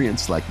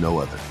experience like no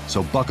other.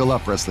 So buckle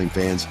up, wrestling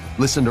fans.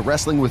 Listen to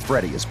Wrestling with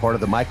Freddie as part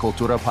of the My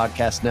Cultura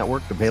Podcast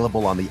Network,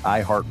 available on the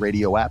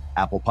iHeartRadio app,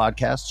 Apple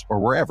Podcasts, or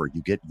wherever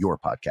you get your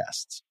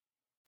podcasts.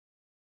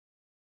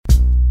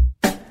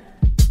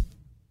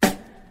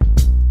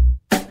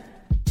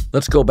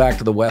 Let's go back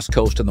to the West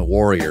Coast and the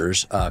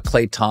Warriors.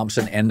 Klay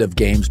Thompson, end of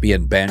games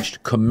being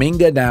benched.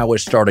 Kuminga now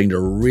is starting to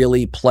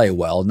really play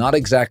well. Not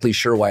exactly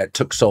sure why it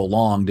took so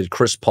long. Did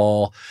Chris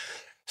Paul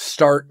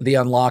start the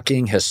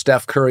unlocking? Has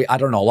Steph Curry? I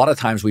don't know. A lot of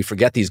times we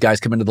forget these guys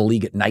come into the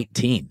league at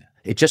 19.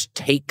 It just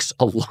takes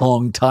a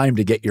long time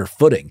to get your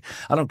footing.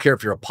 I don't care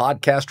if you're a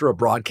podcaster, a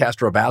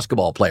broadcaster, a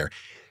basketball player.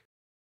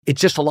 It's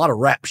just a lot of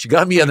reps. You got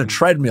to be on a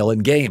treadmill in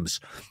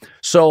games.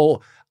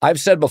 So I've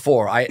said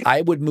before,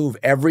 I would move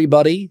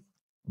everybody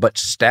but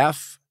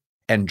Steph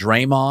and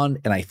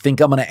Draymond, and I think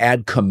I'm going to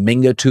add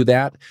Kuminga to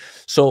that.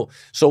 So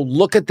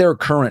look at their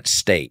current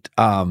state.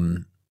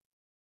 Can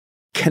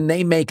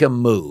they make a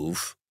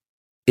move?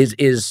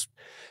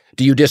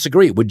 Do you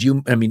disagree? Would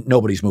you? I mean,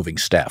 nobody's moving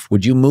Steph.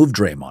 Would you move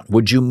Draymond?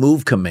 Would you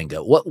move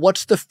Kuminga?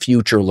 What's the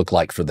future look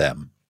like for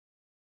them?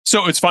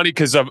 So it's funny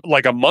because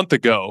like a month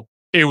ago,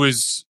 it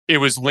was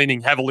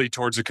leaning heavily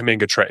towards a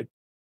Kuminga trade.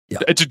 Yeah.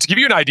 To give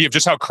you an idea of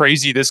just how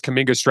crazy this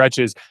Kuminga stretch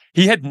is,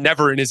 he had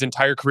never in his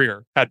entire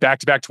career had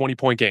back-to-back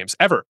 20-point games,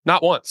 ever,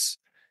 not once.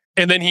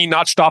 And then he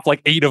notched off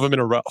like 8 of them in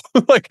a row.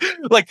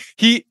 like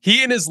he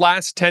in his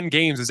last 10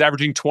 games is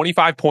averaging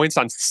 25 points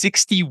on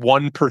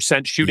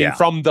 61% shooting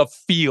from the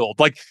field.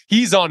 Like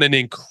he's on an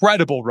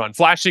incredible run,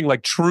 flashing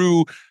like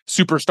true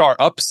superstar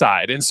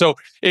upside. And so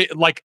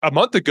like a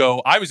month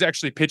ago, I was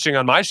actually pitching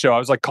on my show. I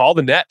was like, call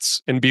the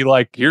Nets and be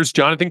like, here's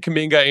Jonathan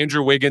Kuminga,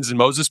 Andrew Wiggins, and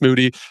Moses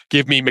Moody.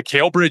 Give me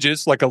Mikal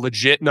Bridges, like a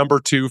legit number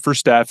 2 for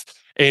Steph,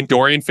 and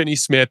Dorian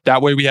Finney-Smith.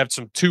 That way we have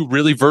some 2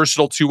 really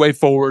versatile two-way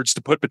forwards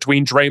to put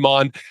between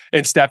Draymond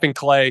and Steph and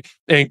Clay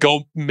and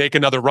go make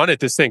another run at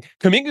this thing.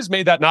 Kuminga's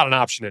made that not an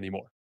option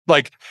anymore.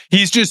 Like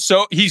he's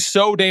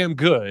so damn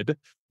good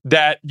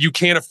that you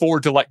can't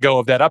afford to let go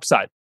of that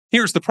upside.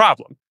 Here's the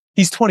problem.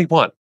 He's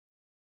 21.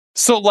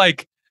 So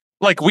like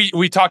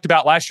we talked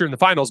about last year in the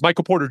finals,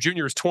 Michael Porter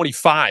Jr. is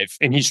 25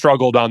 and he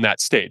struggled on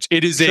that stage.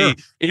 It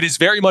is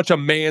very much a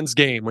man's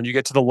game when you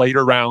get to the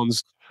later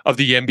rounds of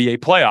the NBA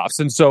playoffs.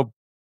 And so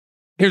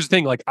here's the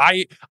thing, like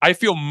I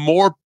feel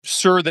more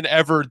sure than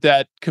ever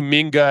that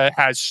Kuminga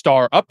has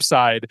star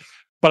upside,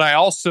 but I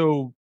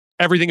also,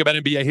 everything about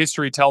NBA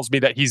history tells me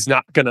that he's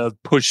not going to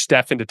push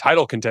Steph into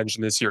title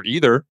contention this year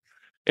either.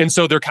 And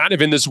so they're kind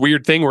of in this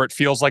weird thing where it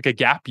feels like a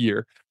gap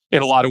year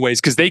in a lot of ways,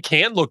 because they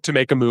can look to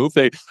make a move.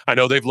 I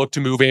know they've looked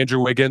to move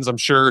Andrew Wiggins. I'm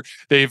sure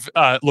they've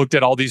looked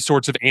at all these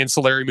sorts of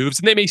ancillary moves,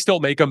 and they may still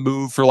make a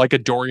move for like a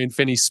Dorian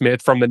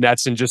Finney-Smith from the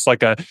Nets and just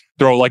like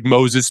throw like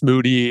Moses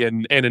Moody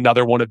and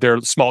another one of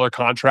their smaller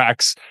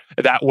contracts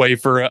that way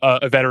for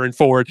a veteran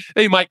forward.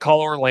 They might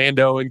call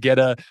Orlando and get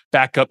a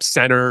backup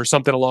center or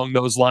something along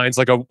those lines,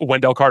 like a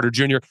Wendell Carter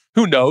Jr.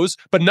 Who knows?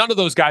 But none of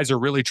those guys are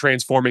really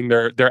transforming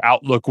their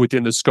outlook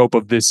within the scope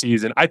of this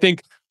season. I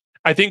think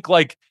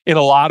like in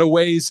a lot of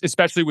ways,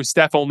 especially with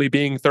Steph only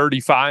being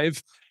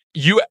 35,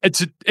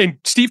 and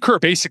Steve Kerr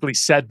basically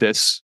said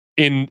this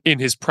in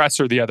his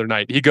presser the other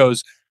night. He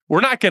goes,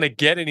 we're not going to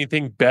get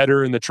anything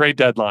better in the trade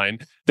deadline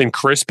than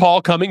Chris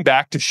Paul coming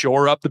back to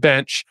shore up the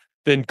bench,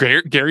 then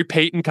Gary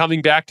Payton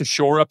coming back to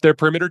shore up their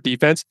perimeter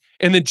defense.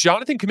 And then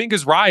Jonathan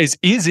Kuminga's rise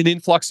is an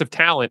influx of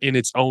talent in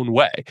its own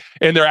way.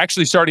 And they're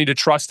actually starting to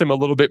trust him a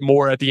little bit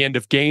more at the end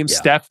of games. Yeah.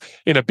 Steph,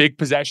 in a big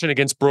possession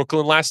against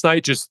Brooklyn last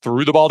night, just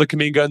threw the ball to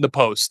Kuminga in the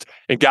post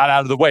and got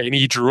out of the way. And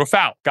he drew a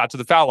foul, got to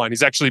the foul line.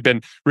 He's actually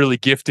been really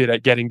gifted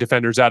at getting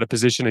defenders out of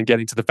position and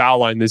getting to the foul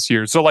line this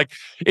year. So like,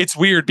 it's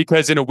weird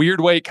because in a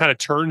weird way, it kind of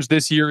turns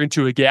this year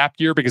into a gap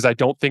year because I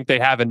don't think they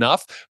have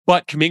enough,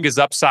 but Kuminga's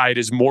upside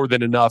is more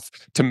than enough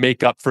to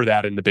make up for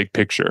that in the big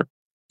picture.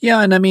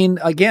 Yeah, and I mean,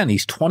 again,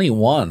 he's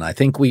 21. I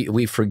think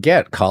we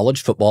forget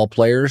college football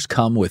players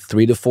come with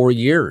 3 to 4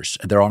 years.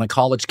 They're on a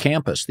college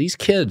campus. These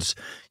kids,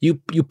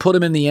 you put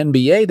them in the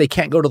NBA, they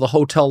can't go to the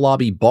hotel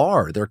lobby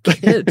bar. They're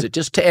kids. It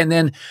just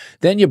and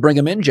then you bring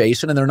them in,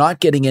 Jason, and they're not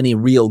getting any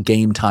real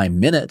game time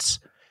minutes.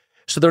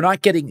 So they're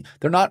not, in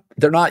the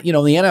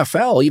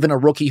NFL, even a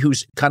rookie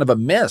who's kind of a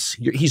miss,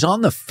 he's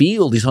on the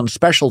field, he's on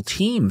special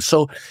teams.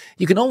 So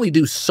you can only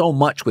do so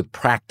much with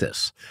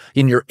practice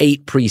in your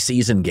 8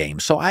 preseason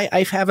games. So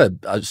I have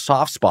a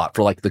soft spot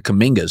for like the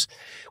Kumingas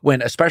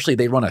when especially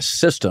they run a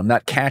system,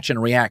 that catch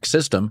and react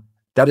system,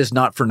 that is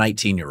not for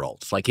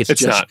 19-year-olds. Like it's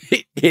just,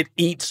 it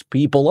eats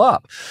people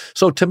up.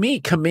 So to me,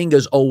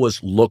 Kuminga's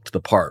always looked the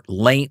part.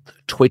 Length,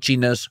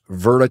 twitchiness,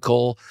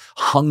 vertical,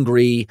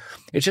 hungry.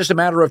 It's just a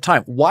matter of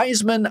time.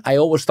 Wiseman, I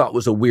always thought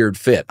was a weird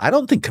fit. I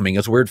don't think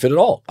Kuminga's a weird fit at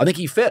all. I think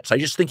he fits. I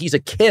just think he's a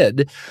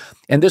kid.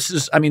 And this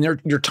is, I mean,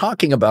 you're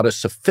talking about a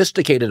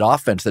sophisticated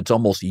offense that's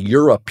almost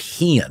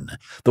European,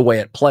 the way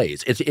it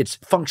plays. It's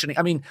functioning.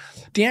 I mean,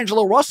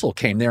 D'Angelo Russell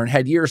came there and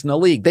had years in the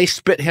league. They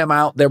spit him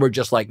out. They were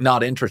just like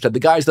not interested. The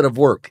guys that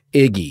have worked,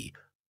 Iggy,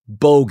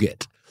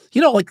 Bogut,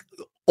 like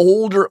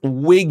older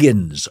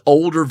Wiggins,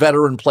 older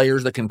veteran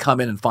players that can come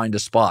in and find a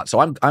spot.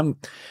 So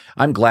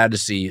I'm glad to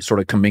see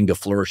sort of Kuminga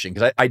flourishing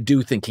because I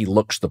do think he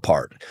looks the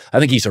part. I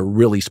think he's a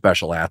really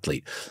special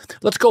athlete.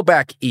 Let's go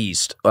back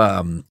east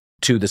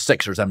to the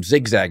Sixers. I'm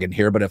zigzagging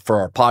here, but for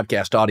our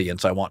podcast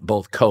audience, I want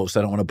both coasts.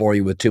 I don't want to bore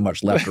you with too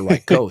much left or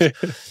right coast.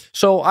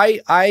 So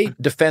I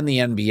defend the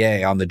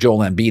NBA on the Joel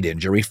Embiid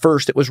injury.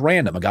 First, it was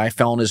random. A guy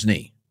fell on his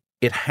knee.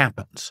 It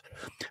happens.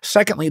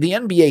 Secondly, the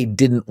NBA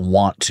didn't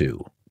want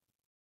to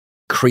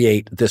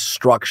create this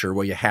structure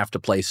where you have to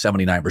play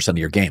 79% of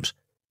your games.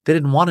 They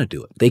didn't want to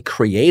do it. They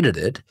created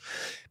it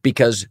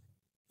because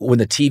when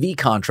the TV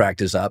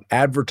contract is up,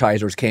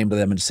 advertisers came to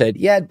them and said,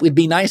 yeah, it'd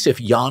be nice if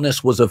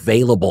Giannis was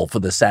available for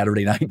the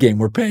Saturday night game.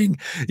 We're paying,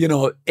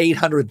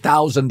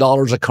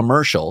 $800,000 a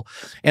commercial.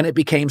 And it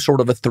became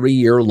sort of a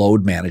 3-year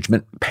load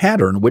management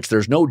pattern, which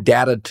there's no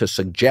data to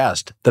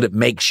suggest that it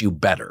makes you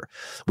better.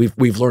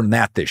 We've learned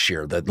that this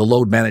year, that the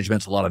load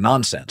management's a lot of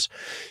nonsense.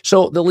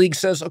 So the league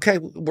says, okay,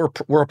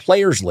 we're a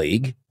players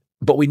league,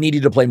 but we need you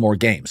to play more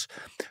games.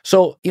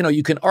 So,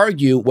 you can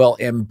argue, well,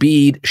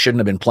 Embiid shouldn't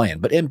have been playing,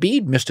 but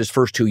Embiid missed his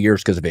first 2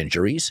 years because of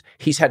injuries.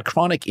 He's had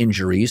chronic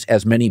injuries,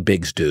 as many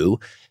bigs do.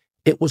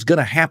 It was going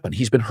to happen.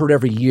 He's been hurt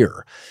every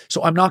year.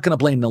 So I'm not going to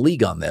blame the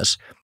league on this.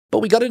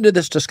 But we got into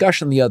this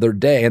discussion the other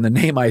day, and the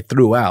name I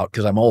threw out,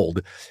 because I'm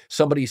old,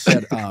 somebody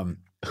said,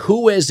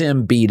 who is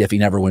Embiid if he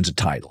never wins a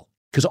title?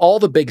 Because all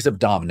the bigs have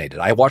dominated.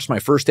 I watched my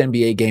first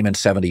NBA game in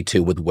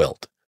 72 with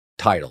Wilt.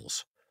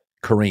 Titles.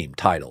 Kareem,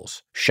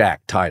 titles. Shaq,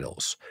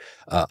 titles.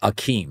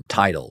 Akeem,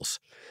 titles.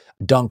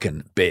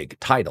 Duncan, big,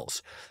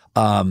 titles.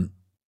 And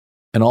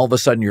all of a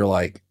sudden you're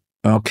like,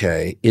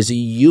 okay, is he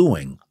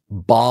Ewing?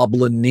 Bob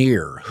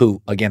Lanier,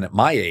 who, again, at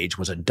my age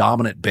was a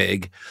dominant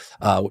big,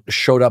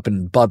 showed up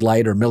in Bud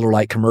Light or Miller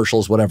Lite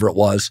commercials, whatever it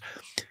was.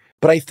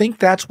 But I think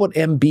that's what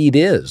Embiid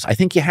is. I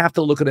think you have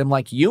to look at him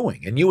like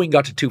Ewing. And Ewing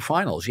got to 2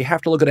 finals. You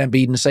have to look at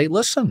Embiid and say,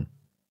 listen,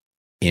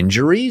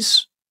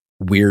 injuries,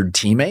 weird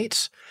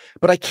teammates,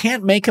 but I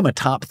can't make him a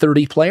top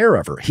 30 player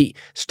ever. He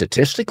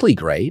statistically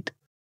great.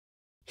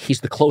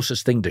 He's the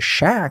closest thing to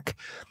Shaq.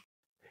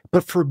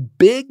 But for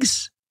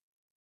bigs,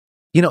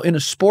 in a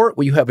sport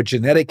where you have a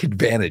genetic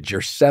advantage,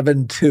 you're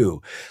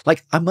 7'2",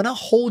 like I'm going to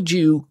hold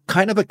you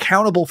kind of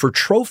accountable for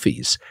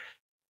trophies.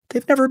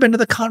 They've never been to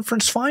the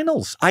conference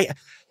finals.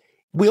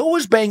 We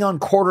always bang on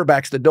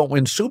quarterbacks that don't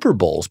win Super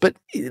Bowls, but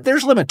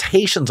there's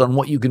limitations on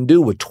what you can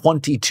do with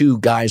 22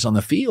 guys on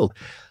the field.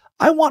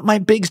 I want my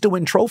bigs to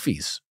win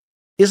trophies.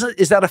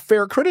 Is that a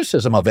fair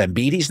criticism of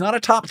Embiid? He's not a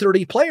top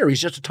 30 player. He's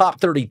just a top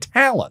 30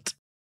 talent.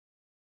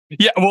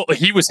 Yeah, well,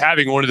 he was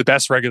having one of the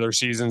best regular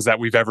seasons that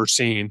we've ever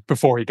seen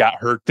before he got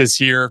hurt this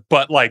year.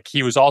 But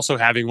he was also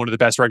having one of the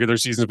best regular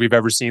seasons we've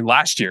ever seen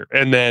last year.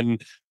 And then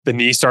the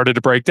knee started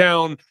to break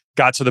down,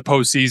 got to the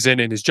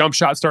postseason, and his jump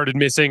shot started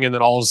missing. And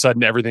then all of a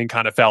sudden, everything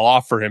kind of fell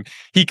off for him.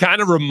 He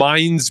kind of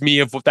reminds me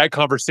of that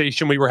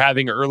conversation we were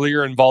having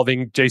earlier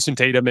involving Jason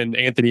Tatum and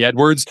Anthony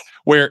Edwards,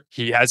 where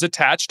he has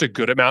attached a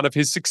good amount of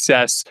his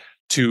success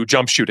to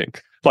jump shooting.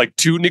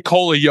 To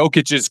Nikola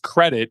Jokic's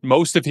credit,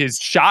 most of his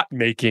shot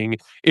making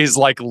is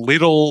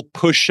little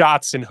push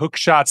shots and hook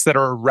shots that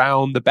are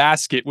around the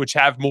basket, which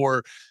have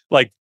more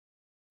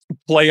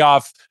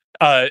playoff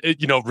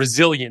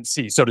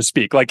resiliency, so to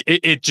speak.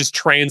 It just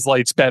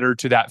translates better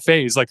to that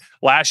phase.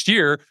 Last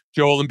year,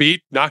 Joel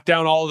Embiid knocked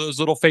down all of those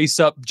little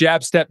face-up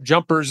jab step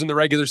jumpers in the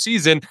regular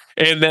season,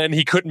 and then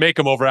he couldn't make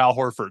them over Al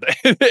Horford.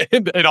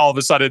 and all of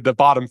a sudden, the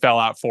bottom fell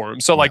out for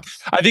him. So, I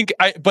think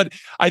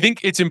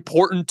it's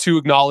important to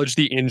acknowledge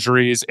the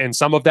injuries, and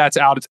some of that's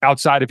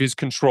outside of his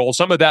control.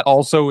 Some of that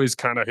also is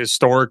kind of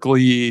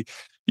historically,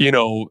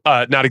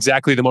 not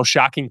exactly the most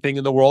shocking thing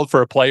in the world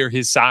for a player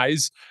his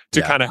size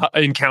to kind of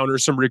encounter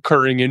some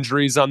recurring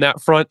injuries on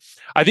that front.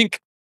 I think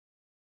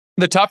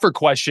the tougher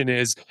question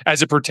is,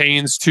 as it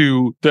pertains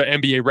to the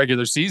NBA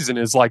regular season,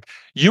 is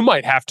you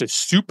might have to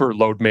super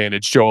load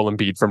manage Joel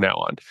Embiid from now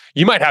on.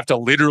 You might have to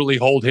literally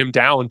hold him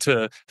down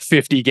to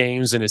 50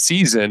 games in a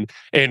season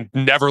and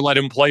never let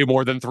him play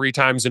more than 3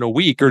 times in a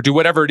week, or do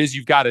whatever it is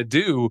you've got to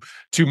do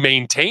to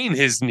maintain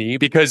his knee.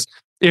 Because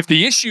if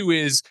the issue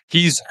is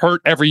he's hurt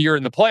every year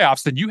in the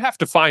playoffs, then you have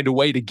to find a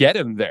way to get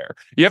him there.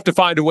 You have to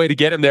find a way to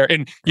get him there.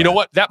 And you know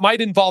what? That might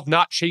involve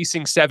not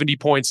chasing 70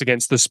 points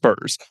against the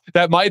Spurs.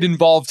 That might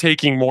involve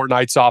taking more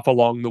nights off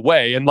along the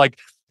way. And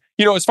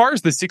as far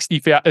as the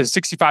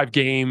 65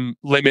 game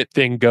limit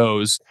thing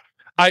goes,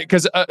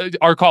 because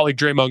our colleague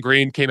Draymond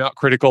Green came out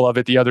critical of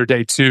it the other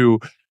day too.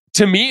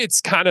 To me,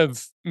 it's kind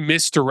of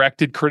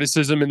misdirected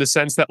criticism in the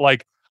sense that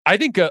I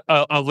think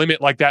a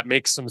limit like that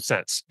makes some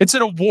sense. It's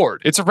an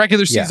award. It's a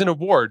regular season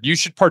award. You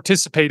should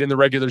participate in the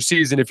regular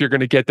season if you're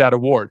going to get that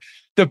award.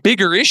 The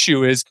bigger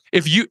issue is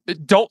if you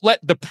don't let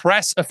the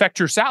press affect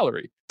your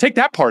salary. Take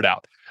that part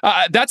out.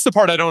 That's the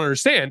part I don't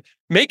understand.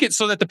 Make it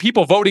so that the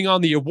people voting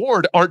on the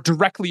award aren't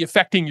directly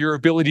affecting your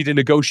ability to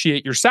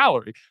negotiate your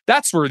salary.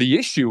 That's where the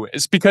issue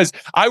is, because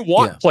I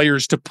want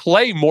players to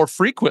play more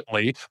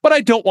frequently, but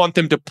I don't want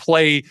them to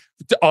play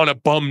on a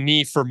bum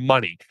knee for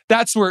money.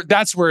 That's where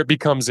it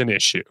becomes an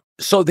issue.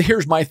 So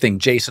here's my thing,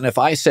 Jason. If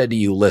I said to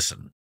you,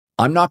 listen,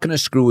 I'm not going to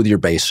screw with your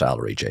base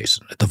salary,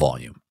 Jason, at the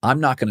volume. I'm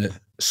not going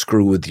to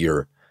screw with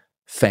your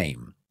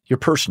fame, your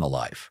personal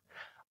life.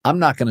 I'm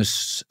not going to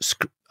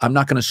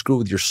screw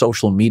with your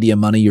social media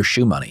money, your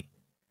shoe money.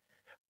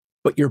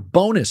 But your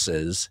bonus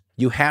is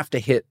you have to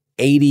hit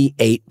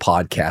 88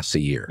 podcasts a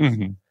year.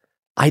 Mm-hmm.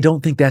 I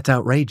don't think that's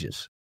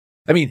outrageous.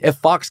 I mean, if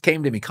Fox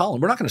came to me, Colin,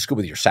 we're not going to screw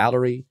with your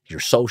salary, your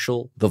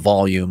social, the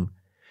volume,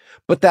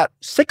 but that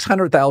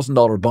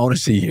 $600,000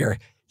 bonus a year,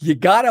 You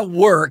got to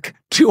work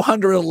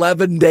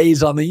 211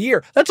 days on the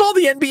year. That's all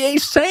the NBA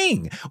is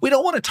saying. We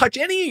don't want to touch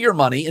any of your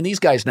money. And these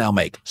guys now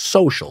make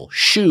social,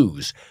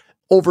 shoes,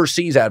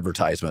 overseas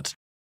advertisements.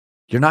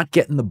 You're not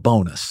getting the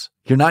bonus.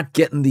 You're not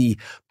getting the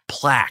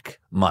plaque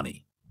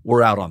money.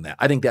 We're out on that.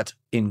 I think that's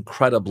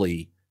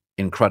incredibly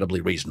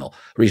reasonable.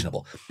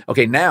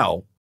 Okay,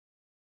 now,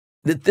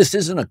 this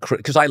isn't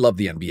because I love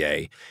the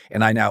NBA,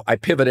 and I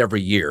pivot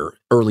every year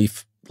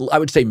I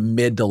would say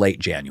mid to late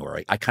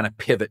January. I kind of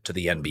pivot to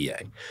the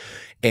NBA.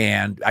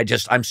 And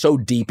I'm so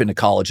deep into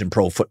college and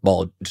pro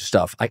football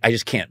stuff, I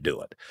just can't do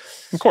it.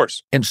 Of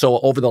course. And so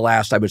over the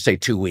last, I would say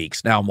 2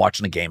 weeks, now I'm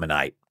watching a game a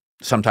night,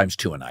 sometimes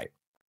 2 a night.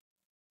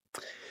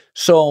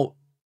 So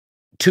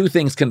 2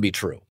 things can be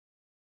true.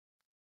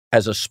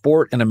 As a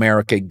sport in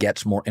America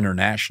gets more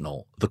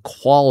international, the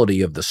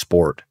quality of the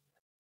sport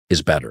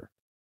is better.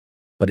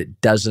 But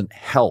it doesn't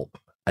help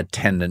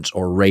attendance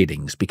or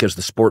ratings because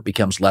the sport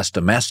becomes less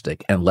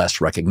domestic and less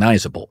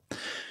recognizable.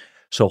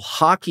 So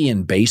hockey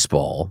and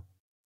baseball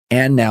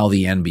and now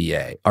the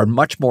NBA are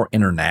much more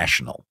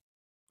international,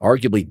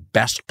 arguably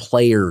best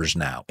players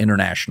now,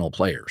 international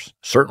players.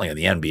 Certainly in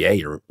the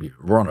NBA,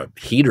 we're on a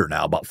heater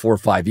now, about 4 or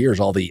 5 years,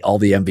 all the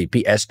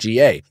MVP,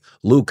 SGA,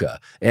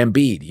 Luka,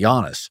 Embiid,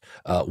 Giannis,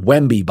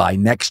 Wemby by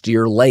next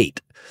year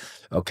late.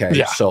 Okay,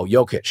 yeah. So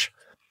Jokic.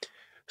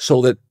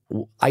 So that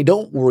I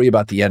don't worry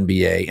about the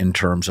NBA in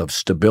terms of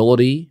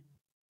stability,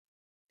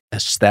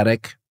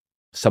 aesthetic.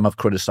 Some have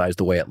criticized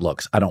the way it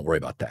looks. I don't worry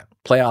about that.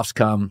 Playoffs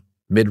come,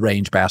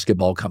 mid-range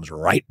basketball comes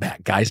right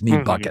back. Guys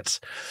need buckets.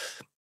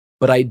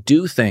 But I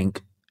do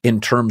think in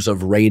terms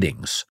of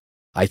ratings,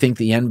 I think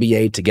the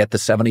NBA, to get the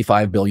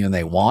 $75 billion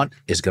they want,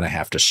 is going to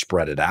have to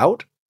spread it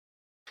out.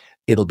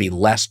 It'll be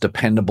less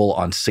dependable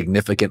on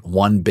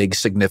one big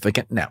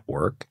significant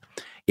network.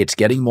 It's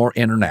getting more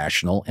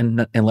international,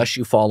 and unless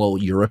you follow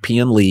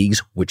European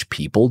leagues, which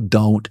people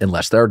don't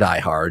unless they're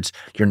diehards,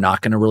 you're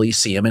not going to really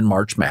see them in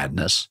March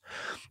Madness.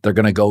 They're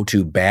going to go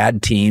to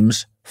bad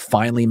teams,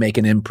 finally make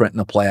an imprint in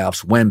the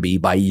playoffs. Wemby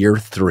by year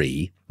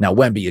 3. Now,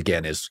 Wemby,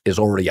 again, is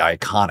already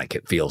iconic,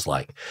 it feels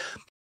like.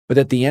 But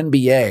that the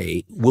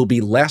NBA will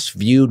be less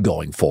viewed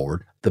going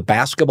forward. The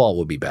basketball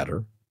will be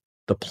better.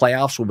 The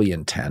playoffs will be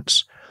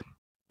intense,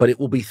 but it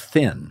will be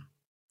thin.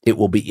 It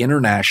will be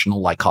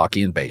international like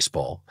hockey and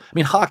baseball. I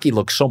mean, hockey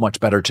looks so much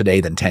better today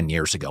than 10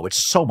 years ago.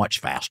 It's so much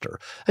faster.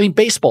 I mean,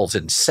 baseball's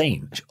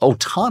insane.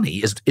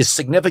 Ohtani is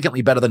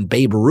significantly better than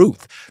Babe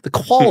Ruth. The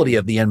quality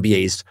of the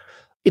NBA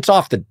it's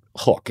off the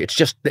hook. It's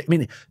just, I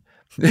mean,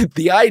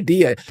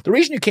 the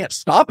reason you can't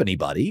stop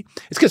anybody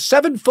is because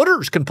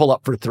 7-footers can pull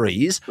up for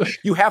threes.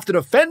 You have to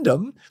defend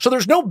them. So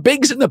there's no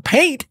bigs in the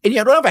paint, and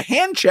you don't have a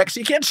hand check, so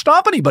you can't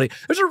stop anybody.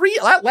 There's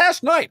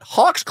last night,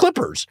 Hawks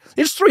Clippers.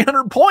 It's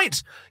 300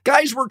 points.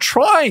 Guys were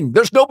trying.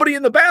 There's nobody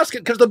in the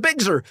basket because the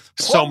bigs are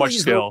so much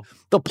skill.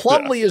 The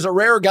Plumlee is a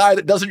rare guy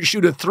that doesn't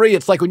shoot a 3.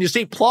 It's like when you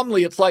see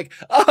Plumlee, it's like,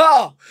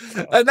 a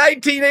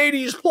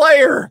 1980s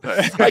player.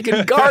 I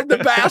can guard the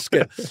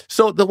basket.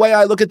 So the way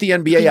I look at the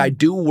NBA, I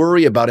do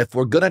worry about if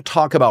we're going to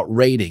talk about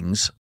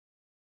ratings,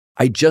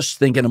 I just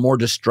think in a more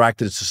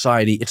distracted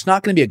society, it's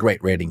not going to be a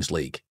great ratings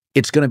league.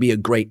 It's going to be a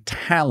great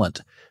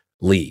talent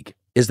league.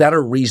 Is that a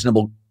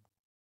reasonable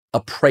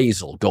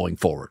appraisal going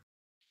forward?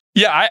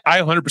 Yeah, I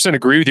 100%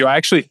 agree with you.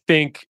 I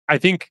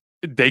think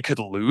they could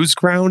lose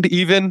ground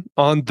even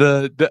on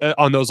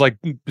on those like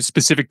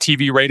specific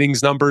TV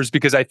ratings numbers,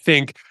 because I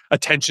think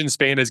attention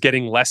span is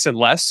getting less and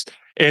less,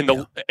 and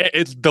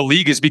the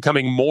league is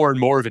becoming more and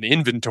more of an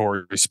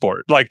inventory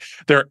sport. Like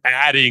they're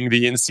adding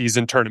the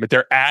in-season tournament,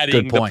 they're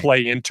adding the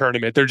play-in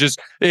tournament. They're just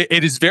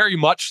it is very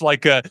much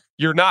like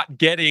you're not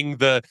getting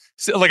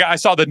like I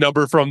saw the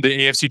number from the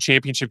AFC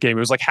Championship game.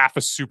 It was like half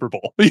a Super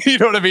Bowl. You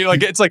know what I mean?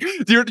 Like it's like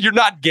you're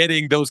not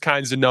getting those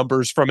kinds of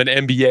numbers from an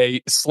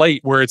NBA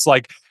slate where it's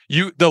like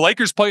the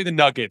Lakers play the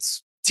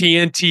Nuggets,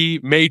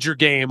 TNT major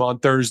game on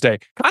Thursday.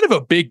 Kind of a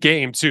big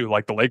game too.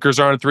 Like the Lakers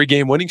are on a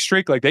 3-game winning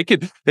streak. Like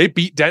they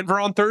beat Denver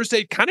on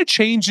Thursday. Kind of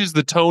changes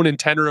the tone and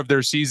tenor of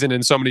their season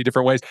in so many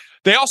different ways.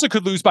 They also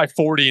could lose by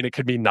 40 and it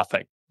could mean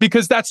nothing,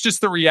 because that's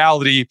just the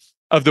reality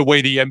of the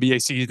way the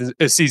NBA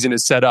season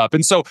is set up.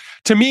 And so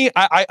to me,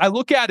 I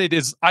look at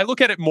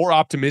it more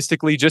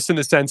optimistically, just in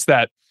the sense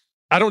that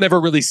I don't ever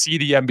really see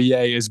the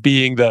NBA as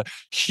being the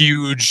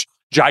huge,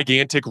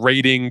 gigantic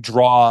rating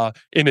draw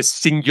in a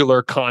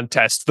singular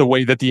contest the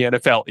way that the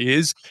NFL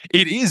is.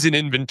 It is an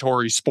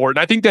inventory sport,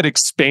 and I think that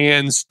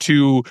expands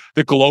to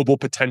the global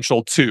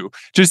potential too.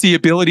 Just the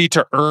ability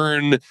to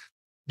earn,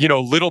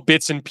 little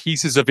bits and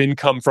pieces of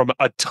income from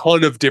a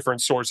ton of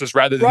different sources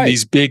rather than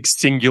these big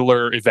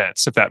singular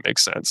events, if that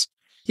makes sense.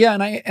 Yeah,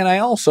 and I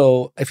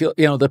also feel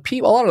a lot of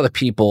the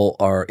people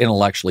are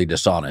intellectually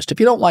dishonest. If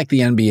you don't like the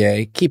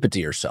NBA, keep it to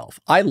yourself.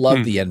 I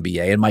love the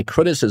NBA, and my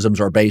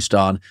criticisms are based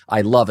on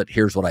I love it.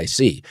 Here's what I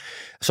see.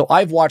 So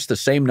I've watched the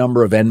same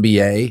number of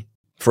NBA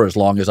for as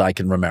long as I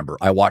can remember.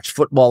 I watched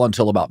football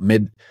until about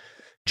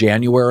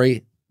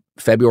mid-January.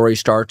 February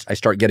starts. I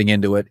start getting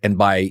into it,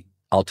 and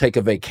I'll take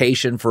a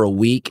vacation for a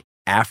week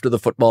after the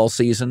football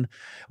season,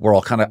 where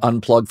I'll kind of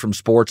unplug from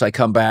sports. I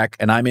come back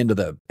and I'm into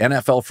the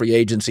NFL free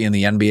agency and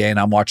the NBA, and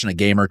I'm watching a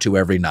game or two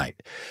every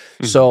night.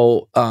 Mm-hmm.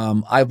 So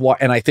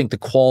and I think the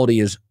quality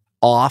is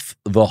off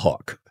the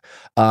hook.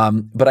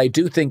 But I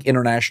do think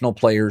international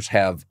players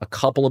have a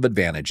couple of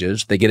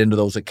advantages. They get into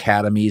those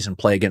academies and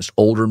play against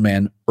older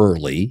men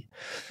early.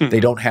 Mm-hmm. They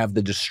don't have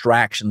the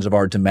distractions of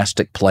our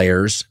domestic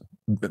players.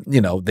 You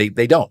know, they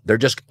don't. They're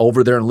just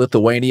over there in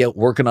Lithuania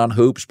working on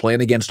hoops,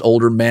 playing against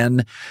older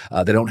men.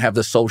 They don't have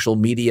the social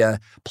media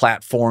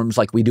platforms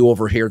like we do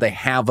over here. They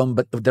have them,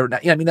 but they're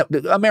not. I mean,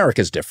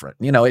 America's different.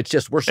 You know, it's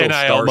just we're so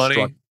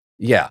starstruck.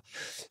 Yeah.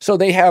 So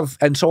they have,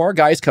 and so our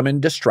guys come in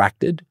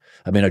distracted.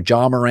 I mean, a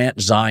John Morant,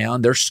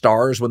 Zion, they're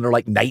stars when they're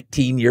like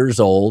 19 years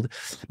old.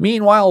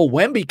 Meanwhile,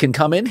 Wemby can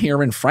come in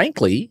here and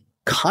frankly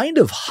kind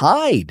of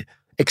hide,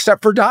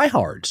 except for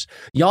diehards.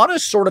 Giannis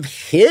sort of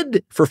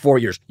hid for 4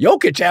 years.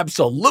 Jokic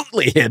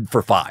absolutely hid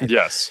for 5.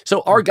 Yes.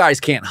 So our guys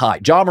can't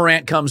hide. John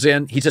Morant comes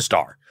in, he's a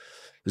star.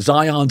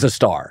 Zion's a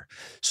star.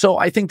 So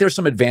I think there's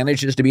some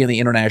advantages to being the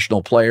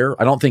international player.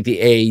 I don't think the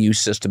AAU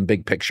system,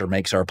 big picture,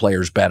 makes our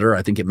players better.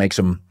 I think it makes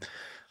them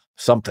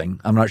something.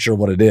 I'm not sure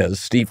what it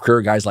is. Steve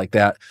Kerr, guys like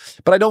that.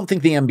 But I don't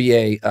think the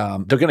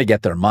NBA, they're going to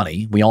get their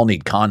money. We all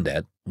need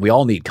content. We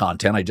all need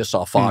content. I just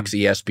saw Fox,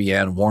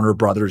 ESPN, Warner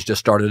Brothers just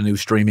started a new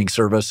streaming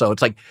service. So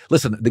it's like,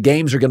 listen, the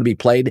games are going to be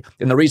played.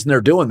 And the reason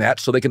they're doing that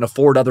so they can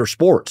afford other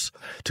sports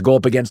to go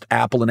up against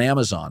Apple and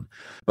Amazon.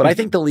 But I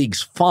think the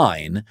league's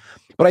fine.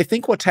 But I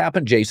think what's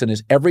happened, Jason,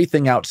 is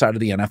everything outside of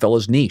the NFL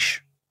is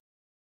niche.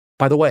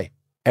 By the way,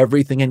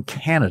 everything in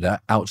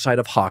Canada outside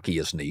of hockey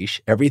is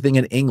niche. Everything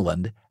in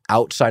England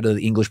outside of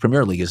the English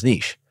Premier League is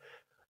niche.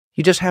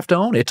 You just have to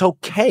own it. It's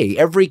okay.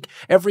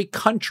 Every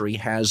country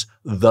has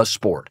the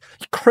sport.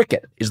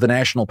 Cricket is the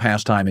national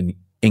pastime in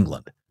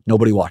England.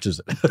 Nobody watches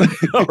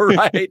it,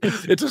 right?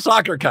 It's a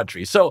soccer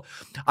country. So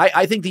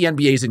I think the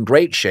NBA is in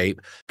great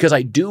shape because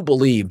I do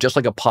believe, just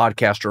like a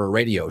podcast or a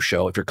radio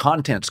show, if your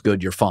content's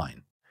good, you're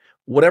fine.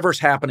 Whatever's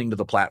happening to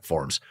the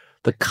platforms,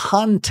 the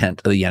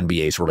content of the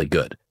NBA is really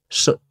good.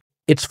 So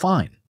it's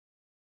fine.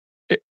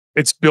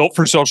 It's built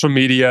for social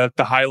media.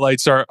 The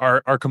highlights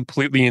are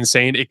completely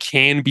insane. It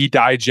can be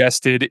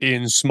digested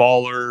in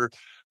smaller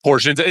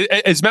portions.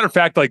 As a matter of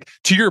fact, like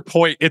to your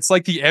point, it's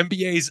like the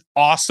NBA is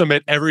awesome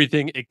at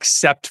everything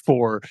except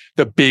for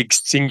the big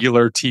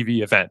singular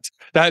TV event.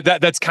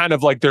 That's kind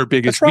of like their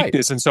biggest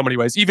weakness in so many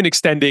ways, even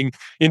extending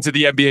into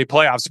the NBA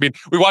playoffs. I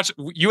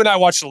mean, you and I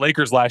watched the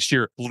Lakers last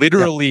year,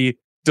 literally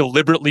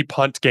deliberately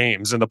punt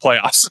games in the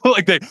playoffs.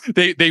 Like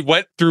they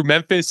went through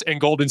Memphis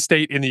and Golden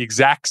State in the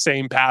exact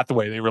same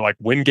pathway. They were like,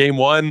 win game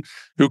 1,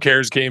 who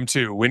cares game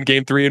 2? Win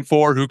game 3 and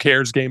 4, who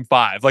cares game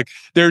 5? Like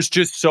there's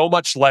just so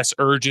much less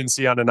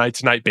urgency on a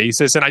night-to-night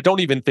basis. And I don't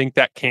even think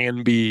that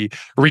can be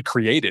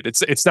recreated.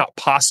 It's not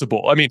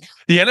possible. I mean,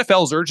 the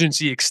NFL's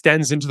urgency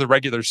extends into the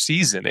regular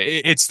season.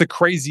 It's the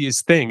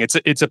craziest thing.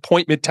 It's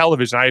appointment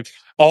television. I have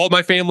all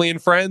my family and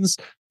friends.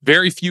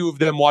 Very few of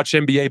them watch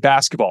NBA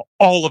basketball.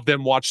 All of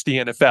them watch the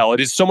NFL. It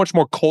is so much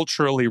more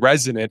culturally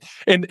resonant.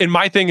 And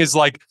my thing is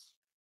like,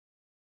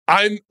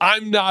 I'm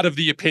not of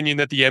the opinion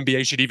that the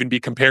NBA should even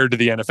be compared to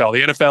the NFL.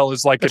 The NFL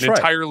is like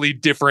entirely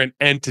different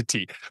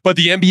entity. But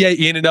the NBA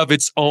in and of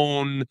its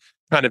own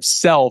kind of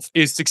self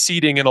is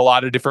succeeding in a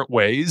lot of different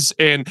ways.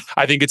 And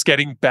I think it's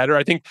getting better.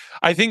 I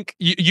think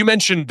you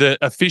mentioned the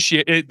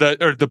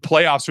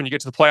playoffs. When you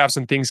get to the playoffs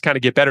and things kind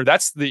of get better,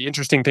 that's the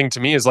interesting thing to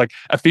me is like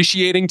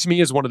officiating to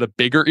me is one of the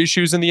bigger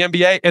issues in the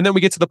NBA. And then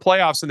we get to the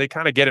playoffs and they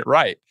kind of get it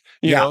right.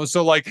 You know,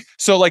 so like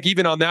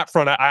even on that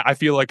front, I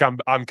feel like I'm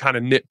kind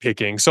of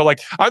nitpicking. So like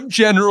I'm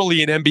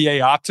generally an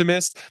NBA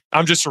optimist.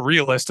 I'm just a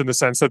realist in the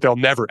sense that they'll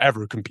never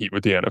ever compete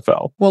with the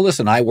NFL. Well,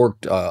 listen, I'm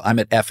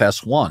at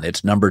FS1.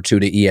 It's number 2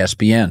 to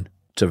ESPN.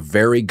 It's a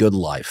very good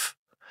life.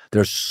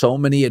 There's so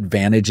many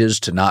advantages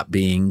to not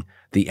being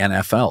the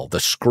NFL.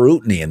 The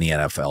scrutiny in the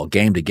NFL,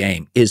 game to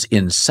game, is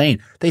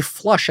insane. They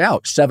flush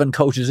out 7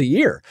 coaches a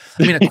year.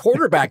 I mean, a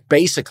quarterback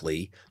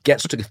basically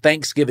gets to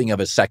Thanksgiving of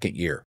his second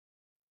year.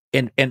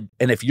 And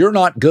if you're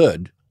not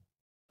good,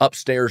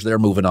 upstairs they're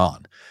moving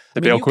on.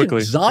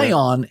 Quickly.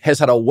 Zion has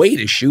had a weight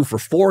issue for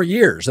 4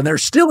 years, and they're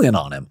still in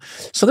on him.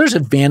 So there's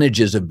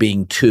advantages of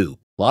being 2.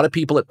 A lot of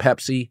people at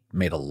Pepsi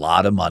made a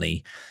lot of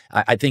money.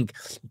 I think,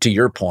 to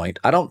your point,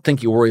 I don't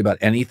think you worry about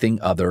anything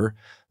other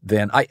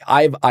than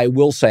I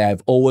will say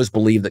I've always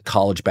believed that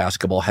college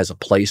basketball has a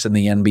place in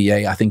the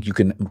NBA. I think you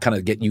can kind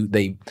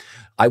of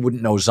I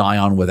wouldn't know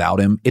Zion without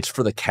him. It's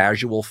for the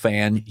casual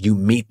fan. You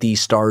meet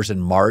these stars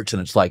in March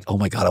and it's like, oh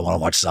my God, I want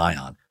to watch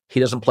Zion. He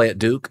doesn't play at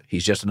Duke.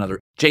 He's just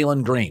another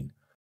Jalen Green.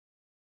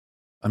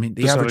 I mean,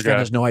 the average fan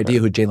has no idea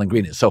who Jalen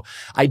Green is. So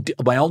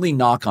my only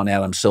knock on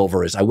Adam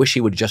Silver is I wish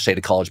he would just say to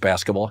college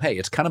basketball, hey,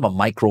 it's kind of a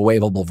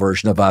microwavable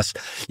version of us.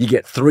 You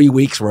get 3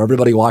 weeks where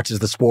everybody watches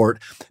the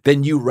sport.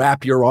 Then you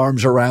wrap your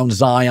arms around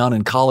Zion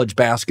and college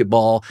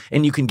basketball,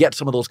 and you can get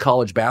some of those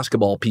college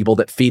basketball people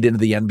that feed into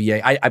the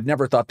NBA. I've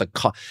never thought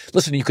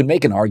listen, you can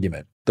make an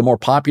argument. The more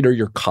popular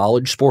your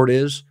college sport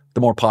is,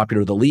 the more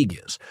popular the league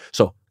is.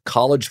 So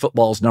college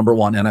football is number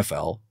 1,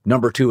 NFL.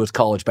 Number 2 is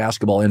college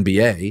basketball,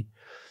 NBA.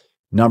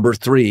 Number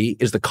 3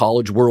 is the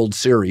College World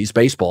Series,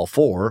 baseball,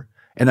 4,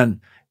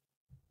 and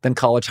then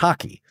college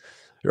hockey,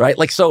 right?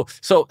 Like, so,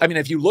 I mean,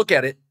 if you look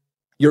at it,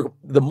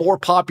 the more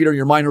popular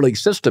your minor league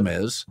system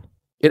is,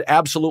 it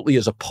absolutely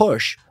is a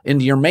push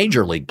into your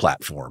major league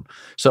platform.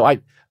 So I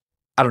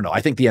don't know.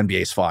 I think the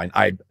NBA is fine.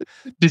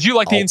 Did you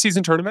like the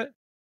in-season tournament?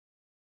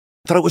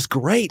 I thought it was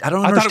great. I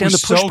don't understand the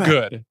pushback. I thought it was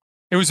so good.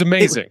 It was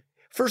amazing.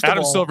 First of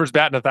Adam all, Silver's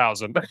batting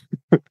 1,000.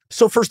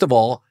 So first of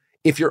all,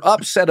 if you're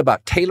upset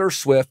about Taylor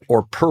Swift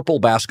or purple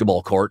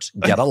basketball courts,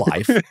 get a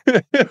life.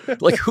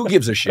 Like, who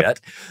gives a shit?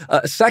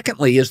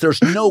 Secondly,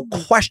 there's no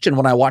question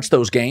when I watch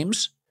those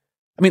games.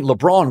 I mean,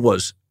 LeBron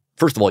was,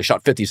 first of all, he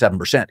shot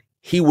 57%.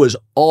 He was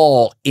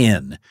all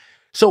in.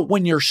 So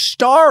when your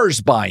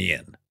stars buy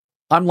in,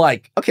 I'm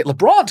like, okay,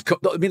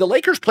 the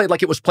Lakers played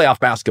like it was playoff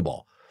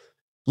basketball.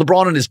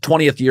 LeBron in his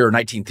 20th year or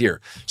 19th year.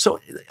 So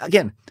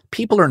again,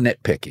 people are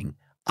nitpicking.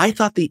 I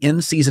thought the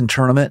in-season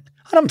tournament,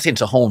 I don't think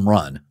it's a home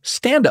run,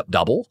 stand-up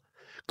double,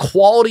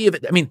 quality of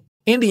it. I mean,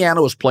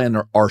 Indiana was playing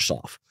their arse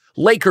off.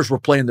 Lakers were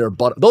playing their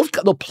butt.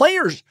 The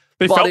players,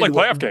 they felt like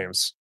playoff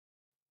games.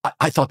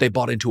 I thought they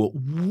bought into it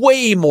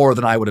way more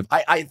than I would have.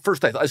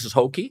 First I thought this is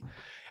hokey.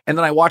 And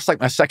then I watched like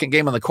my second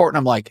game on the court and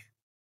I'm like,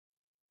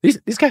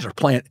 these guys are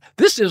playing.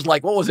 This is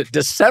like, what was it,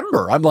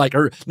 December? I'm like,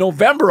 or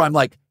November. I'm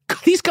like,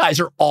 these guys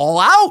are all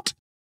out.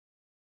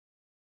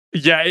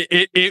 Yeah,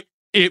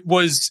 it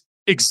was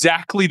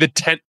exactly the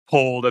tent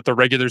pole that the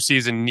regular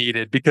season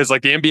needed, because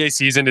like the NBA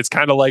season, it's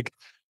kind of like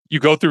you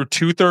go through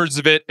 2/3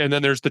 of it and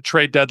then there's the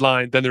trade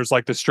deadline, then there's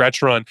like the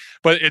stretch run,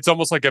 but it's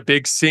almost like a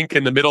big sink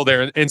in the middle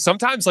there. And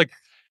sometimes like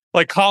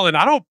Colin,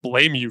 I don't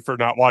blame you for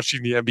not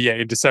watching the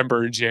NBA in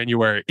December and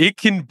January. It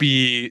can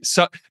be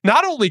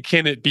not only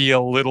can it be a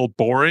little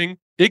boring,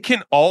 it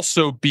can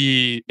also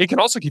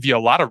give you a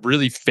lot of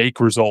really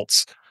fake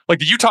results. Like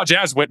the Utah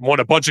Jazz went and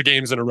won a bunch of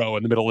games in a row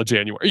in the middle of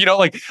January. You know,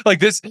 like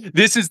this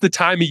is the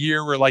time of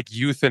year where like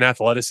youth and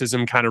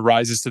athleticism kind of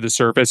rises to the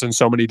surface in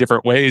so many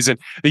different ways. And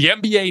the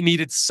NBA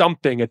needed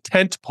something, a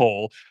tent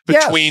pole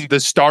between the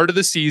start of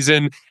the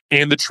season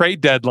and the trade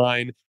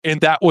deadline.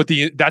 And that's what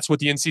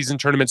the in-season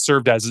tournament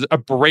served as, a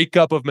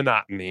breakup of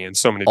monotony in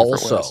so many different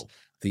ways. Also,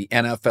 the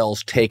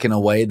NFL's taken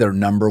away their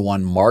number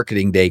 1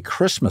 marketing day,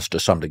 Christmas, to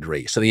some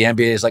degree. So the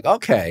NBA is like,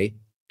 okay,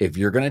 if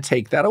you're going to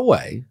take that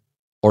away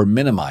or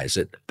minimize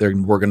it,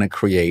 then we're going to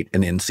create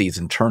an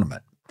in-season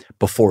tournament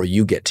before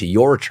you get to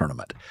your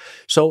tournament.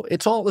 So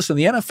it's all, listen,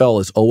 the NFL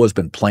has always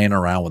been playing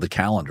around with the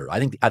calendar. I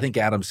think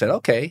Adam said,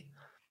 okay,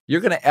 you're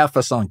going to F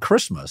us on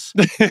Christmas,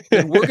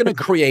 and we're going to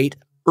create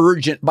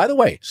urgent. By the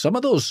way, some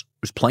of those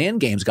playing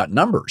games got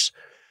numbers.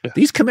 Yeah.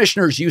 These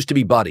commissioners used to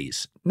be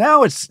buddies.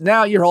 Now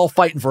you're all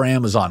fighting for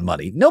Amazon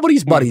money.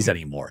 Nobody's buddies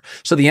anymore.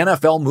 So the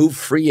NFL moved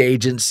free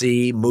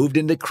agency, moved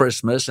into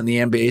Christmas, and the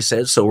NBA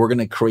says, so we're going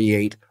to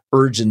create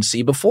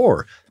urgency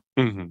before.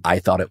 I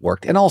thought it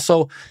worked. And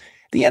also,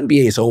 the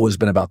NBA has always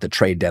been about the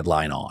trade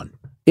deadline on.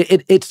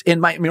 It's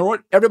in my, I mean,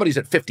 everybody's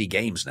at 50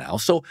 games now.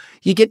 So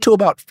you get to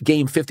about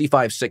game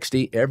 55,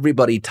 60,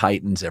 everybody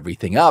tightens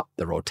everything up.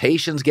 The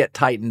rotations get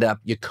tightened up.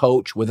 You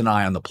coach with an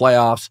eye on the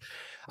playoffs.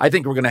 I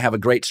think we're going to have a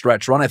great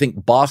stretch run. I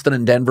think Boston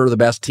and Denver are the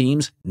best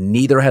teams.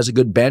 Neither has a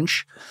good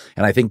bench.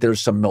 And I think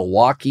there's some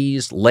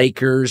Milwaukee's,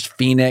 Lakers,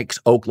 Phoenix,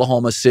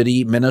 Oklahoma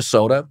City,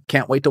 Minnesota.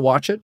 Can't wait to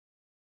watch it.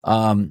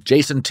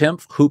 Jason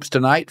Timpf, Hoops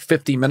Tonight,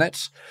 50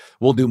 minutes.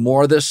 We'll do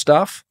more of this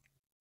stuff.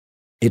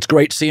 It's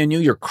great seeing you.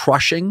 You're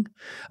crushing.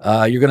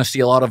 You're going to see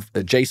a lot of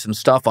Jason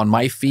stuff on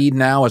my feed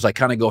now as I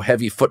kind of go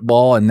heavy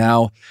football. And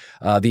now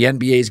the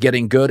NBA is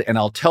getting good. And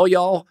I'll tell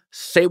y'all,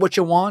 say what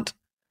you want.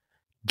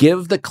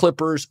 Give the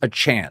Clippers a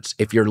chance.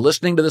 If you're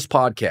listening to this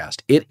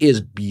podcast, it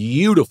is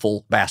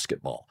beautiful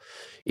basketball.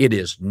 It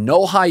is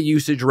no high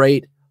usage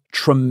rate,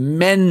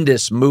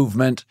 tremendous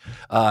movement.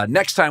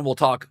 Next time we'll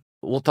talk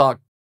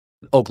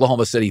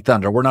Oklahoma City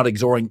Thunder. We're not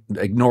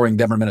ignoring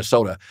Denver,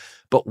 Minnesota,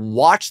 but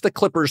watch the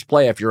Clippers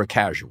play if you're a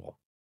casual.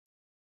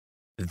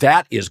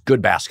 That is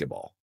good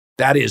basketball.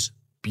 That is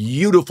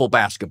beautiful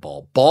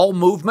basketball. Ball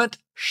movement,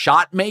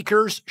 shot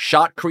makers,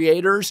 shot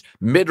creators,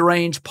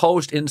 mid-range,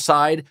 post,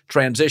 inside,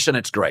 transition.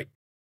 It's great.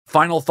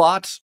 Final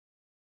thoughts?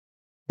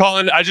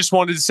 Colin, I just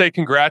wanted to say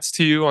congrats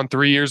to you on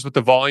 3 years with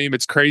the volume.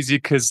 It's crazy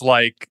because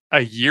like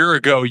a year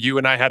ago, you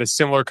and I had a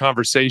similar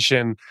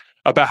conversation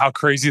about how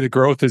crazy the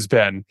growth has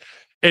been.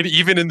 And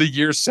even in the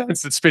years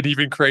since, it's been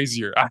even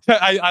crazier. I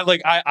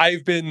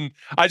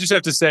just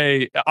have to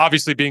say,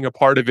 obviously being a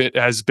part of it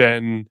has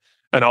been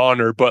an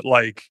honor, but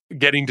like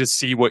getting to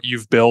see what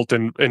you've built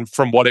and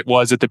from what it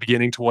was at the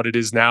beginning to what it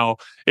is now,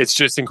 it's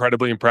just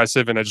incredibly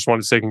impressive. And I just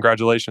wanted to say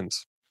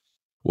congratulations.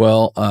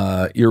 Well,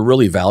 you're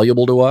really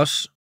valuable to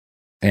us.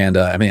 And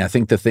I mean, I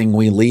think the thing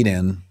we lean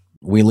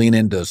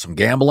into some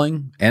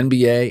gambling,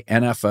 NBA,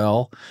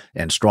 NFL,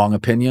 and strong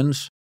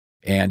opinions.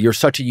 And you're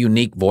such a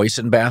unique voice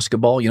in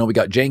basketball. You know, we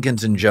got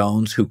Jenkins and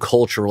Jones, who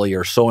culturally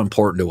are so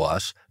important to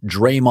us.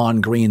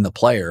 Draymond Green, the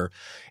player.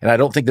 And I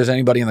don't think there's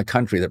anybody in the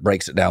country that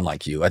breaks it down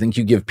like you. I think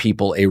you give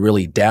people a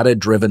really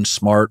data-driven,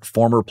 smart,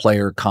 former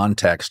player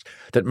context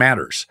that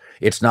matters.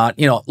 It's not,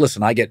 you know,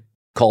 listen, I get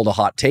called a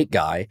hot take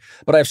guy,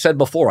 but I've said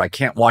before, I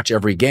can't watch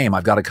every game.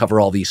 I've got to cover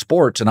all these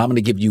sports, and I'm going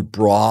to give you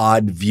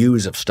broad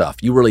views of stuff.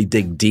 You really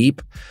dig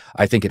deep.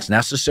 I think it's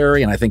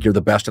necessary, and I think you're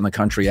the best in the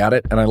country at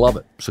it, and I love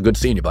it. So good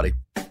seeing you, buddy.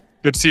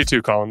 Good to see you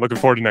too, Colin. Looking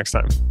forward to next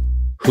time.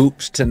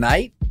 Hoops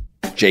tonight,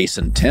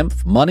 Jason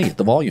Timpf, Money at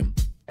the Volume.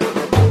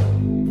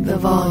 The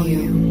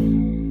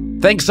Volume.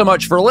 Thanks so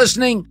much for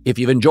listening. If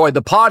you've enjoyed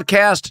the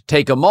podcast,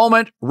 take a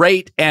moment,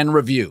 rate, and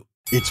review.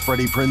 It's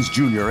Freddie Prinze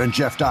Jr. and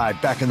Jeff Dye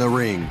back in the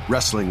ring.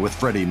 Wrestling with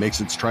Freddie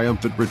makes its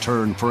triumphant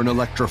return for an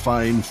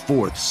electrifying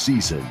 4th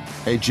season.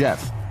 Hey,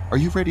 Jeff, are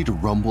you ready to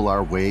rumble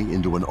our way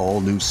into an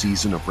all-new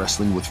season of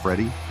Wrestling with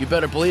Freddie? You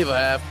better believe I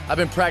have. I've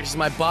been practicing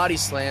my body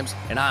slams,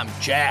 and I'm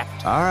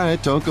jacked. All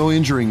right, don't go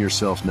injuring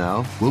yourself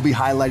now. We'll be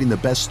highlighting the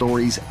best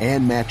stories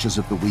and matches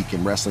of the week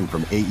in wrestling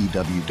from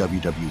AEW,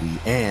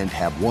 WWE, and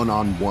have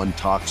one-on-one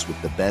talks with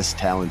the best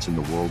talents in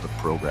the world of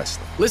pro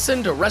wrestling.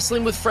 Listen to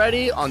Wrestling with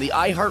Freddie on the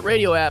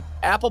iHeartRadio app,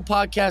 Apple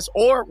Podcasts,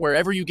 or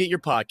wherever you get your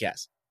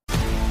podcasts.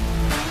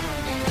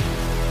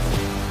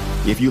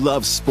 If you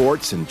love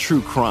sports and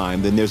true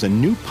crime, then there's a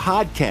new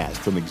podcast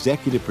from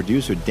executive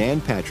producer Dan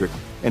Patrick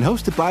and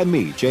hosted by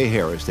me, Jay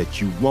Harris,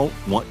 that you won't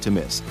want to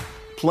miss.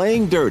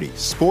 Playing Dirty: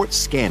 Sports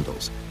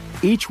Scandals.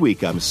 Each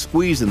week, I'm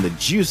squeezing the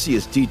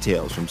juiciest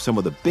details from some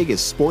of the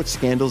biggest sports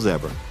scandals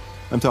ever.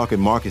 I'm talking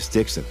Marcus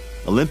Dixon,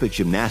 Olympic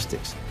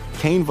gymnastics,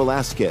 Cain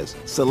Velasquez,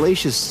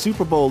 salacious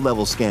Super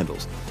Bowl-level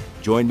scandals.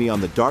 Join me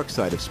on the dark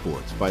side of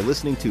sports by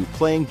listening to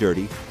Playing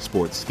Dirty: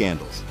 Sports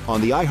Scandals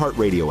on the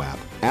iHeartRadio app,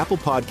 Apple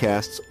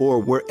Podcasts, or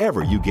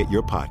wherever you get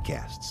your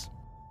podcasts.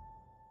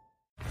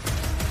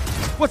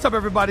 What's up,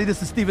 everybody?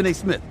 This is Stephen A.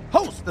 Smith,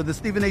 host of the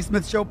Stephen A.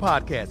 Smith Show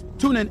podcast.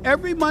 Tune in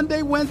every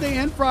Monday, Wednesday,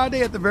 and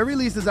Friday at the very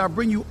least as I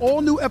bring you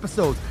all new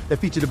episodes that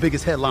feature the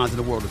biggest headlines in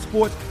the world of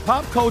sports,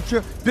 pop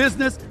culture,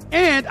 business,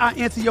 and I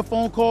answer your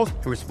phone calls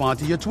and respond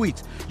to your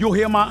tweets. You'll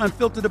hear my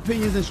unfiltered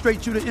opinions and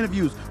straight-shooter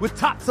interviews with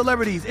top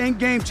celebrities and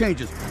game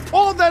changers.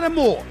 All of that and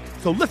more.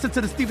 So listen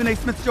to the Stephen A.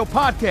 Smith Show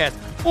podcast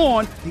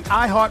on the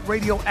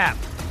iHeartRadio app,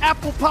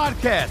 Apple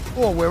Podcasts,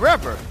 or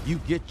wherever you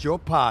get your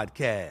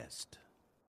podcasts.